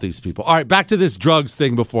laugh about these people? All right, back to this drugs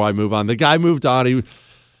thing before I move on. The guy moved on.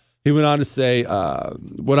 He went on to say,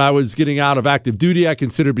 when I was getting out of active duty, I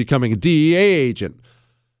considered becoming a DEA agent.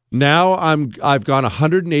 Now I've gone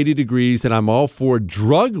 180 degrees, and I'm all for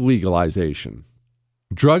drug legalization.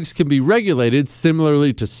 Drugs can be regulated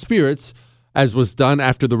similarly to spirits. as was done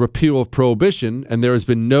after the repeal of Prohibition, and there has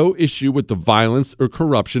been no issue with the violence or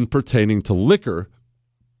corruption pertaining to liquor.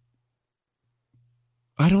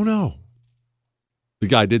 I don't know. The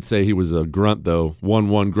guy did say he was a grunt, though.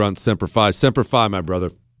 1-1 grunt, Semper Fi. Semper Fi, my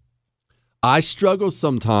brother. I struggle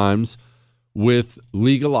sometimes with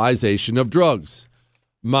legalization of drugs.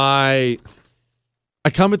 I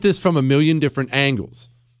come at this from a million different angles.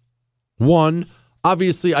 One,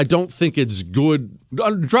 obviously, I don't think it's good.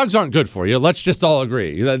 Drugs aren't good for you. Let's just all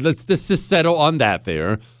agree. Let's just settle on that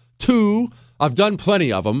there. Two, I've done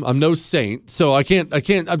plenty of them. I'm no saint, so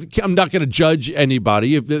I'm not going to judge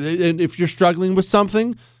anybody. If you're struggling with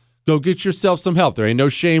something, go get yourself some help. There ain't no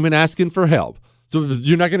shame in asking for help. So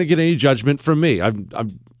you're not going to get any judgment from me.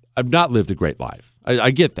 I've not lived a great life.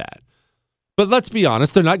 I get that. But let's be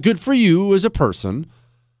honest, they're not good for you as a person.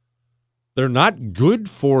 They're not good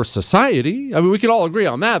for society. I mean, we can all agree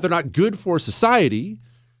on that. They're not good for society.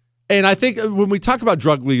 And I think when we talk about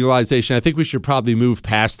drug legalization, I think we should probably move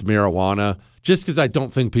past marijuana just because I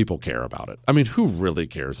don't think people care about it. I mean, who really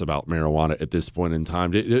cares about marijuana at this point in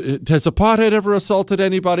time? Has a pothead ever assaulted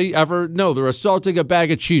anybody ever? No, they're assaulting a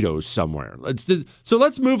bag of Cheetos somewhere. So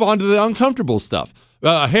let's move on to the uncomfortable stuff.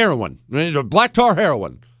 Heroin, black tar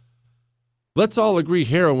heroin. Let's all agree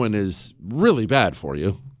heroin is really bad for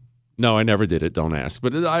you. No, I never did it. Don't ask.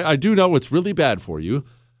 But I do know it's really bad for you.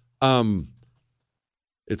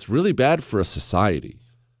 It's really bad for a society.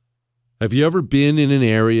 Have you ever been in an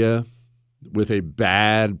area with a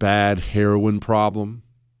bad heroin problem?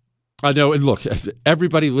 I know, and look,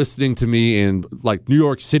 everybody listening to me in like New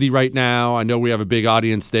York City right now, I know we have a big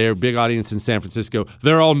audience there, big audience in San Francisco.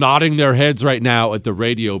 They're all nodding their heads right now at the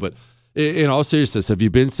radio. But in all seriousness, have you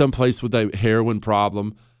been someplace with a heroin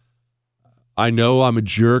problem? I know I'm a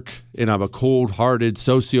jerk and I'm a cold-hearted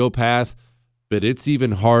sociopath, but it's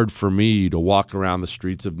even hard for me to walk around the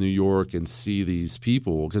streets of New York and see these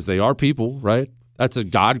people, because they are people, right? That's a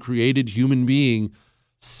God-created human being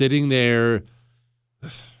sitting there,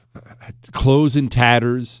 clothes in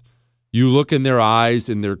tatters. You look in their eyes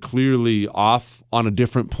and they're clearly off on a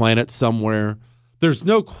different planet somewhere. There's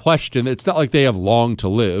no question. It's not like they have long to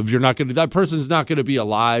live. That person's not going to be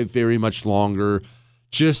alive very much longer.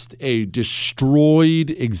 Just a destroyed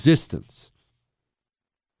existence.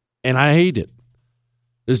 And I hate it.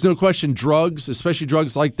 There's no question drugs, especially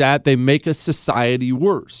drugs like that, they make a society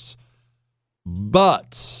worse.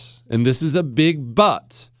 But, and this is a big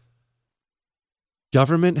but,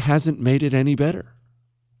 government hasn't made it any better.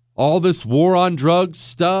 All this war on drugs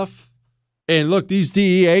stuff. And look, these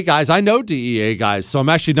DEA guys, I know DEA guys, so I'm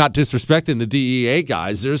actually not disrespecting the DEA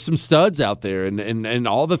guys. There's some studs out there and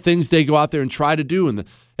all the things they go out there and try to do, and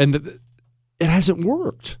it hasn't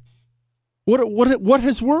worked. What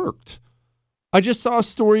has worked? I just saw a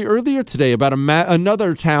story earlier today about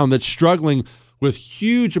another town that's struggling with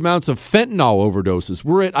huge amounts of fentanyl overdoses.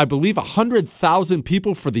 We're at, I believe, 100,000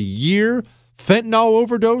 people for the year. Fentanyl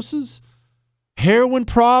overdoses, heroin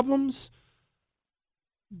problems.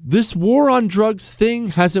 This war on drugs thing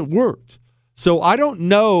hasn't worked. So I don't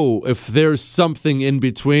know if there's something in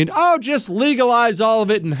between, just legalize all of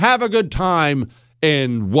it and have a good time,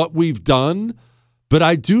 and what we've done. But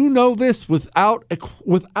I do know this without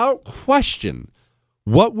question.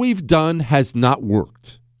 What we've done has not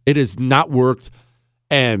worked. It has not worked,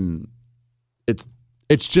 and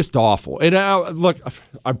it's just awful. And look,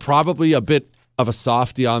 I'm probably a bit of a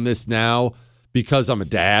softie on this now because I'm a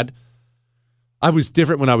dad. I was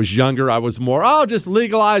different when I was younger. I was more, just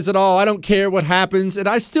legalize it all. I don't care what happens. And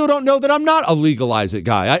I still don't know that I'm not a legalize it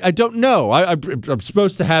guy. I don't know. I'm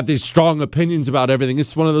supposed to have these strong opinions about everything.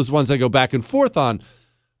 It's one of those ones I go back and forth on.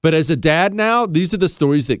 But as a dad now, these are the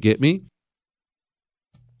stories that get me.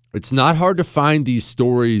 It's not hard to find these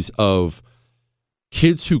stories of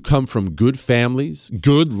kids who come from good families,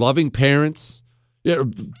 good, loving parents,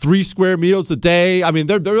 3 square meals a day. I mean,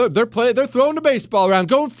 they're throwing the baseball around,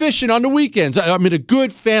 going fishing on the weekends. I mean, a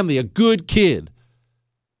good family, a good kid.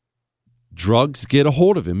 Drugs get a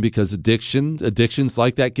hold of him because addictions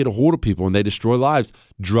like that get a hold of people and they destroy lives.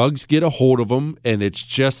 Drugs get a hold of them and it's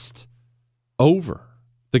just over.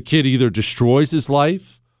 The kid either destroys his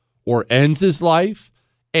life or ends his life.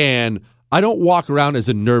 And I don't walk around as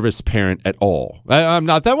a nervous parent at all. I'm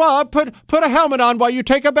not that, put a helmet on while you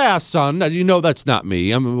take a bath, son. You know that's not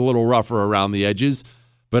me. I'm a little rougher around the edges.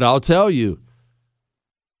 But I'll tell you,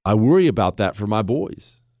 I worry about that for my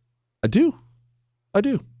boys. I do. All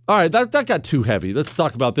right, that got too heavy. Let's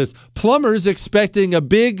talk about this. Plumbers expecting a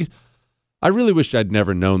big... I really wish I'd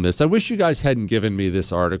never known this. I wish you guys hadn't given me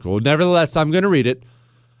this article. Nevertheless, I'm going to read it.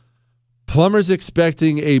 Plumbers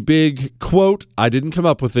expecting a big, quote, I didn't come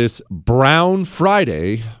up with this, Brown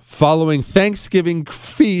Friday following Thanksgiving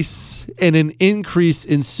feasts and an increase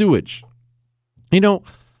in sewage. You know,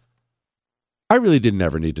 I really didn't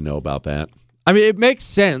ever need to know about that. I mean, it makes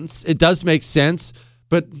sense. It does make sense.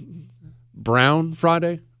 But Brown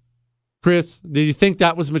Friday? Chris, did you think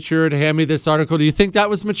that was mature to hand me this article? Do you think that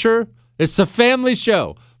was mature? It's a family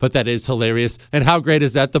show, but that is hilarious. And how great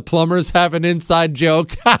is that? The plumbers have an inside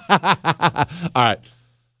joke. All right.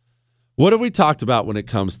 What have we talked about when it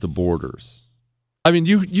comes to borders? I mean,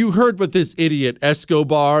 you heard what this idiot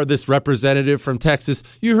Escobar, this representative from Texas,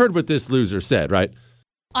 you heard what this loser said, right?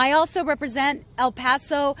 I also represent El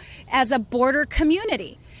Paso as a border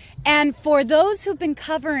community. And for those who've been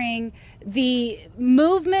covering the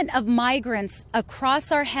movement of migrants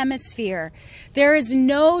across our hemisphere, there is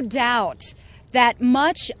no doubt that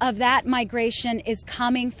much of that migration is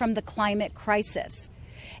coming from the climate crisis.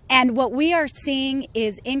 And what we are seeing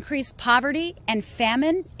is increased poverty and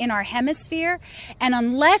famine in our hemisphere. And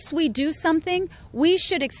unless we do something, we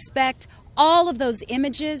should expect all of those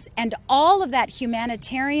images and all of that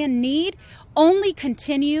humanitarian need only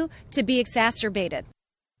continue to be exacerbated.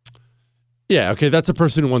 Yeah, okay, that's a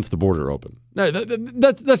person who wants the border open. No,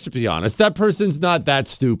 let's be honest. That person's not that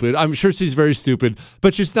stupid. I'm sure she's very stupid,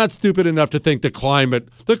 but she's not stupid enough to think climate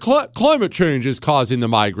change is causing the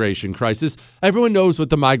migration crisis. Everyone knows what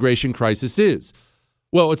the migration crisis is.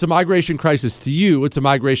 Well, it's a migration crisis to you. It's a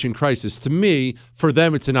migration crisis to me. For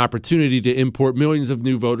them, it's an opportunity to import millions of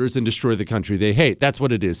new voters and destroy the country they hate. That's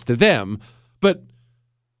what it is to them. But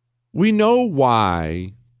we know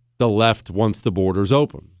why the left wants the borders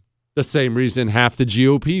open. The same reason half the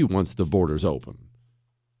GOP wants the borders open.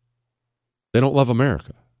 They don't love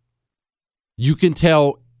America. You can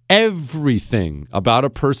tell everything about a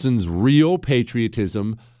person's real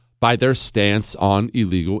patriotism by their stance on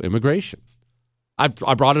illegal immigration. I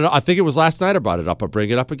brought it up. I think it was last night I brought it up. I'll bring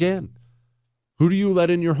it up again. Who do you let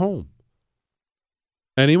in your home?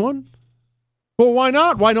 Anyone? Well, why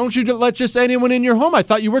not? Why don't you let just anyone in your home? I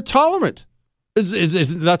thought you were tolerant.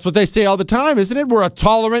 That's what they say all the time, isn't it? We're a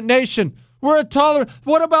tolerant nation. What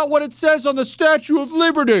about what it says on the Statue of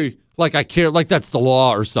Liberty? Like I care, like that's the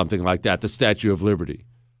law or something like that, the Statue of Liberty.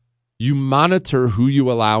 You monitor who you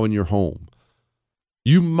allow in your home.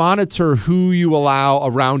 You monitor who you allow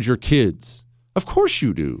around your kids. Of course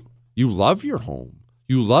you do. You love your home.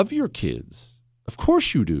 You love your kids. Of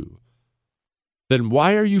course you do. Then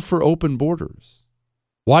why are you for open borders?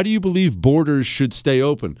 Why do you believe borders should stay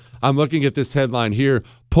open? I'm looking at this headline here.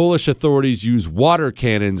 Polish authorities use water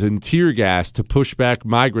cannons and tear gas to push back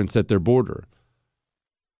migrants at their border.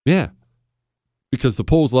 Yeah, because the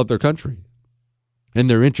Poles love their country, and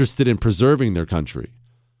they're interested in preserving their country.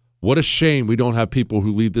 What a shame we don't have people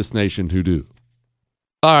who lead this nation who do.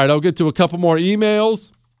 All right, I'll get to a couple more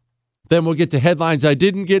emails. Then we'll get to headlines I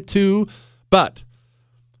didn't get to. But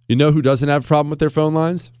you know who doesn't have a problem with their phone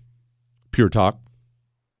lines? Pure Talk.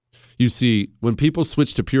 You see, when people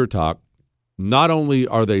switch to Pure Talk, not only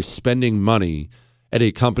are they spending money at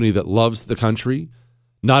a company that loves the country,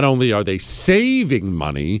 not only are they saving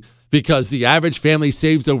money because the average family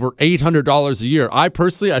saves over $800 a year. I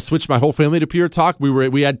switched my whole family to Pure Talk.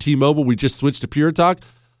 We had T-Mobile. We just switched to Pure Talk.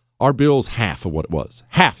 Our bill's half of what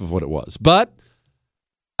it was. But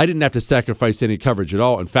I didn't have to sacrifice any coverage at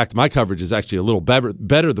all. In fact, my coverage is actually a little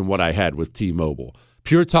better than what I had with T-Mobile.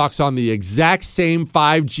 Pure Talk's on the exact same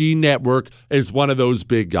 5G network as one of those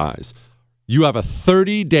big guys. You have a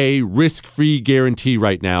 30-day risk-free guarantee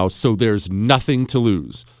right now, so there's nothing to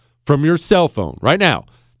lose. From your cell phone right now,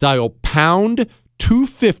 dial pound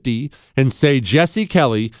 250 and say Jesse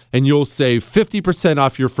Kelly, and you'll save 50%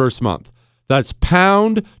 off your first month. That's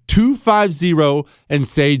pound 250 and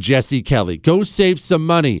say Jesse Kelly. Go save some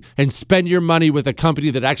money and spend your money with a company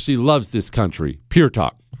that actually loves this country. Pure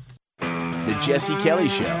Talk. The Jesse Kelly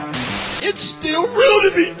Show. It's still real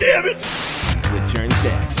to me, damn it! Returns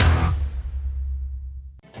next.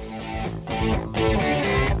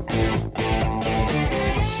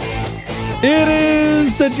 It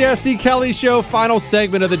is the Jesse Kelly Show, final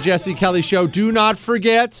segment of the Jesse Kelly Show. Do not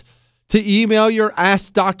forget to email your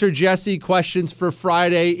Ask Dr. Jesse questions for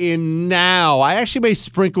Friday in now. I actually may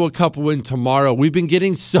sprinkle a couple in tomorrow. We've been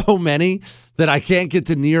getting so many that I can't get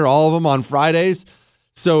to near all of them on Fridays.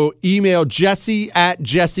 So email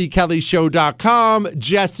jesse@jessekellyshow.com,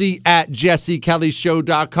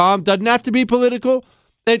 jesse@jessekellyshow.com. Doesn't have to be political.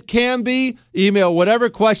 It can be. Email whatever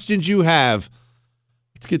questions you have.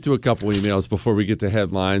 Let's get to a couple emails before we get to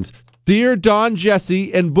headlines. Dear Don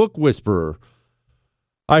Jesse and Book Whisperer,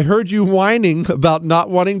 I heard you whining about not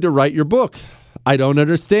wanting to write your book. I don't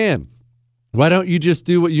understand. Why don't you just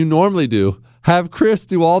do what you normally do? Have Chris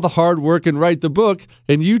do all the hard work and write the book,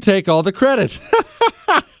 and you take all the credit.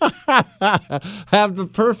 have the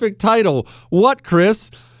perfect title. What, Chris?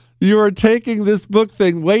 You are taking this book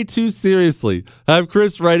thing way too seriously. Have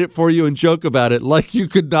Chris write it for you and joke about it like you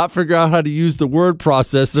could not figure out how to use the word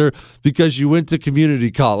processor because you went to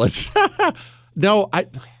community college. No, I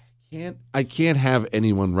can't have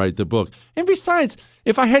anyone write the book. And besides,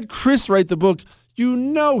 if I had Chris write the book, you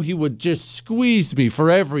know he would just squeeze me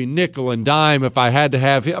for every nickel and dime if I had to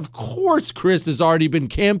have him. Of course, Chris has already been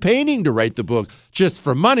campaigning to write the book just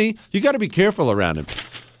for money. You got to be careful around him.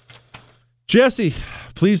 Jesse,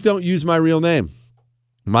 please don't use my real name.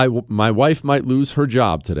 My wife might lose her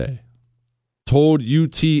job today. Today,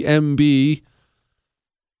 UTMB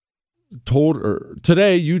told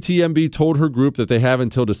her group that they have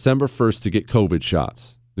until December 1st to get COVID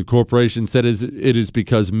shots. The corporation said it is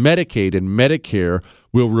because Medicaid and Medicare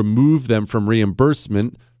will remove them from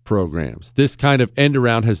reimbursement programs. This kind of end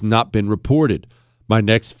around has not been reported. My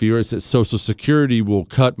next fear is that Social Security will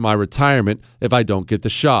cut my retirement if I don't get the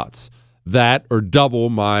shots. That or double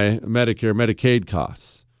my Medicare, Medicaid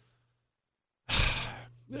costs.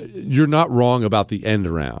 You're not wrong about the end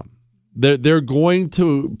around. They're going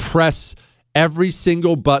to press every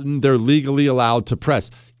single button they're legally allowed to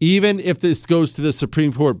press. Even if this goes to the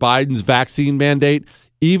Supreme Court, Biden's vaccine mandate,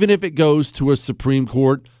 even if it goes to a Supreme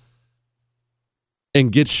Court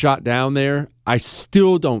and gets shot down there, I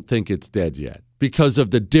still don't think it's dead yet because of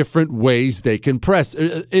the different ways they can press.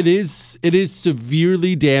 It is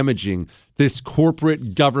severely damaging, this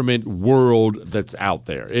corporate government world that's out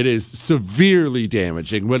there. It is severely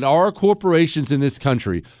damaging. When our corporations in this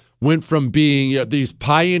country went from being these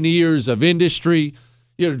pioneers of industry,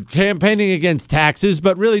 campaigning against taxes,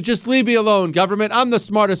 but really just leave me alone, government. I'm the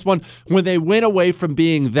smartest one. When they went away from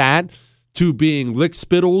being that to being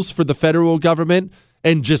lickspittles for the federal government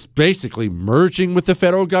and just basically merging with the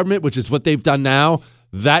federal government, which is what they've done now,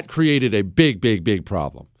 that created a big, big, big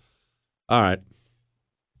problem. All right.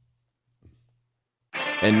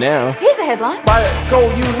 And now, here's a headline.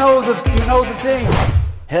 Go, you know the thing.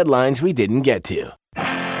 Headlines we didn't get to.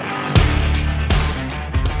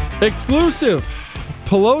 Exclusive.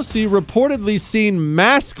 Pelosi reportedly seen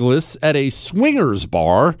maskless at a swingers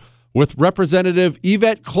bar with Representative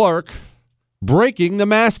Yvette Clarke breaking the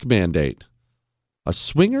mask mandate. A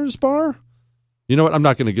swingers bar? You know what? I'm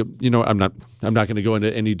not going to go. I'm not going to go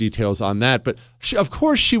into any details on that. But of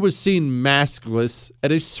course, she was seen maskless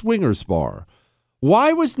at a swingers bar.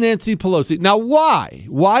 Why was Nancy Pelosi? Now, why?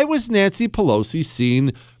 Why was Nancy Pelosi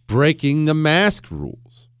seen breaking the mask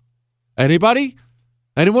rules? Anybody?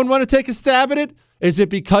 Anyone want to take a stab at it? Is it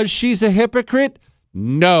because she's a hypocrite?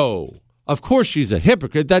 No. Of course she's a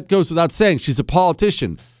hypocrite. That goes without saying. She's a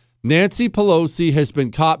politician. Nancy Pelosi has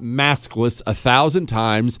been caught maskless 1,000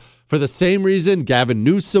 times for the same reason Gavin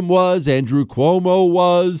Newsom was, Andrew Cuomo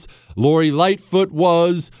was, Lori Lightfoot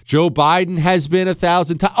was, Joe Biden has been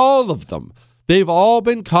 1,000 times. All of them. They've all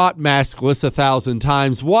been caught maskless 1,000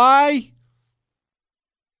 times. Why?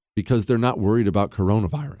 Because they're not worried about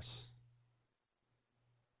coronavirus.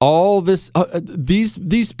 All this,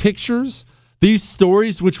 these pictures, these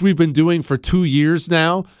stories, which we've been doing for 2 years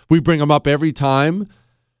now, we bring them up every time.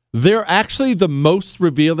 They're actually the most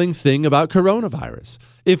revealing thing about coronavirus.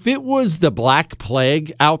 If it was the Black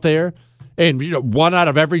Plague out there, and 1 out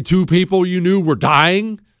of every 2 people you knew were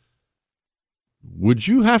dying, would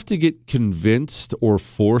you have to get convinced or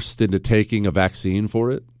forced into taking a vaccine for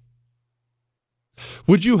it?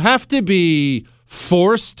 Would you have to be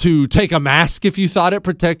forced to take a mask if you thought it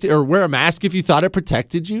protected, or wear a mask if you thought it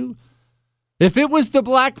protected you? If it was the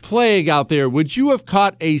Black Plague out there, would you have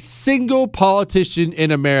caught a single politician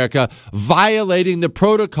in America violating the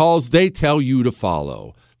protocols they tell you to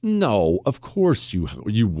follow? No, of course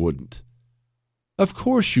you wouldn't. Of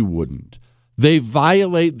course you wouldn't. They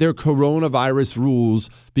violate their coronavirus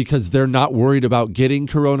rules because they're not worried about getting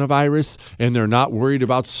coronavirus and they're not worried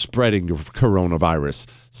about spreading coronavirus.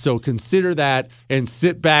 So consider that and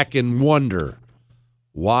sit back and wonder,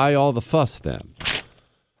 why all the fuss then?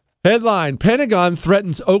 Headline, Pentagon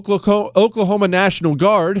threatens Oklahoma National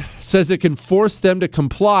Guard, says it can force them to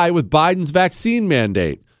comply with Biden's vaccine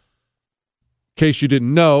mandate. In case you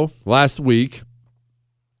didn't know, last week,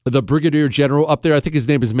 the Brigadier General up there, I think his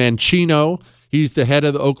name is Mancino, he's the head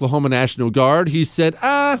of the Oklahoma National Guard. He said,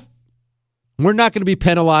 we're not going to be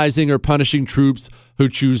penalizing or punishing troops who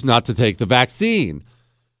choose not to take the vaccine.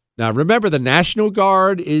 Now, remember, the National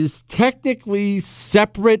Guard is technically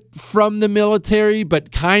separate from the military,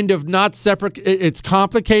 but kind of not separate. It's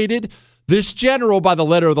complicated. This general, by the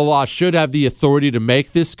letter of the law, should have the authority to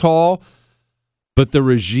make this call, but the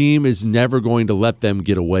regime is never going to let them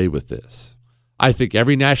get away with this. I think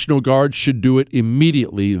every National Guard should do it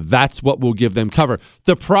immediately. That's what will give them cover.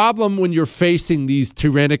 The problem when you're facing these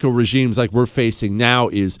tyrannical regimes like we're facing now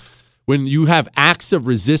is when you have acts of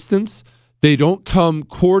resistance, they don't come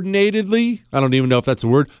coordinatedly. I don't even know if that's a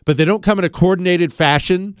word, but they don't come in a coordinated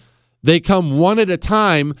fashion. They come one at a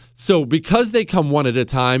time. So because they come one at a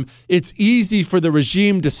time, it's easy for the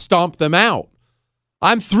regime to stomp them out.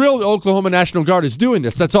 I'm thrilled Oklahoma National Guard is doing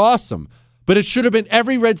this. That's awesome. But it should have been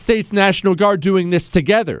every red state's National Guard doing this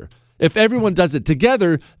together. If everyone does it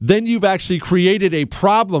together, then you've actually created a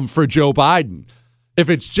problem for Joe Biden. If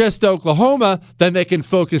it's just Oklahoma, then they can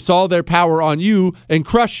focus all their power on you and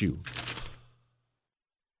crush you.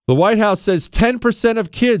 The White House says 10%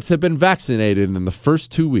 of kids have been vaccinated in the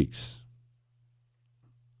first 2 weeks.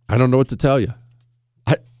 I don't know what to tell you.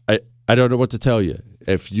 I don't know what to tell you.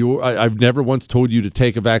 I've never once told you to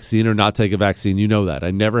take a vaccine or not take a vaccine. You know that. I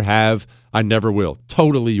never have. I never will.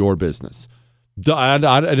 Totally your business. And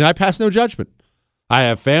I pass no judgment. I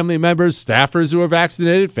have family members, staffers who are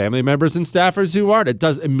vaccinated, family members and staffers who aren't.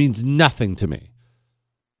 It means nothing to me.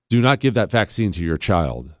 Do not give that vaccine to your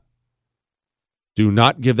child. Do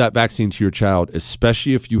not give that vaccine to your child,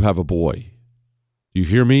 especially if you have a boy. You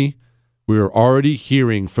hear me? We are already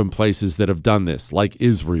hearing from places that have done this, like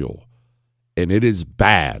Israel, and it is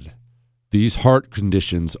bad. These heart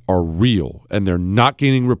conditions are real, and they're not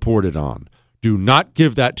getting reported on. Do not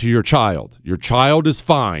give that to your child. Your child is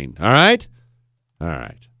fine, all right? All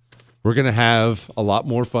right. We're going to have a lot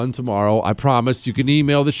more fun tomorrow. I promise. You can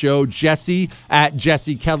email the show,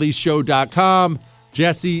 Jesse@JesseKellyShow.com.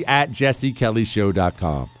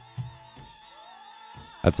 Jesse@JesseKellyShow.com.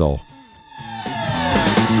 That's all.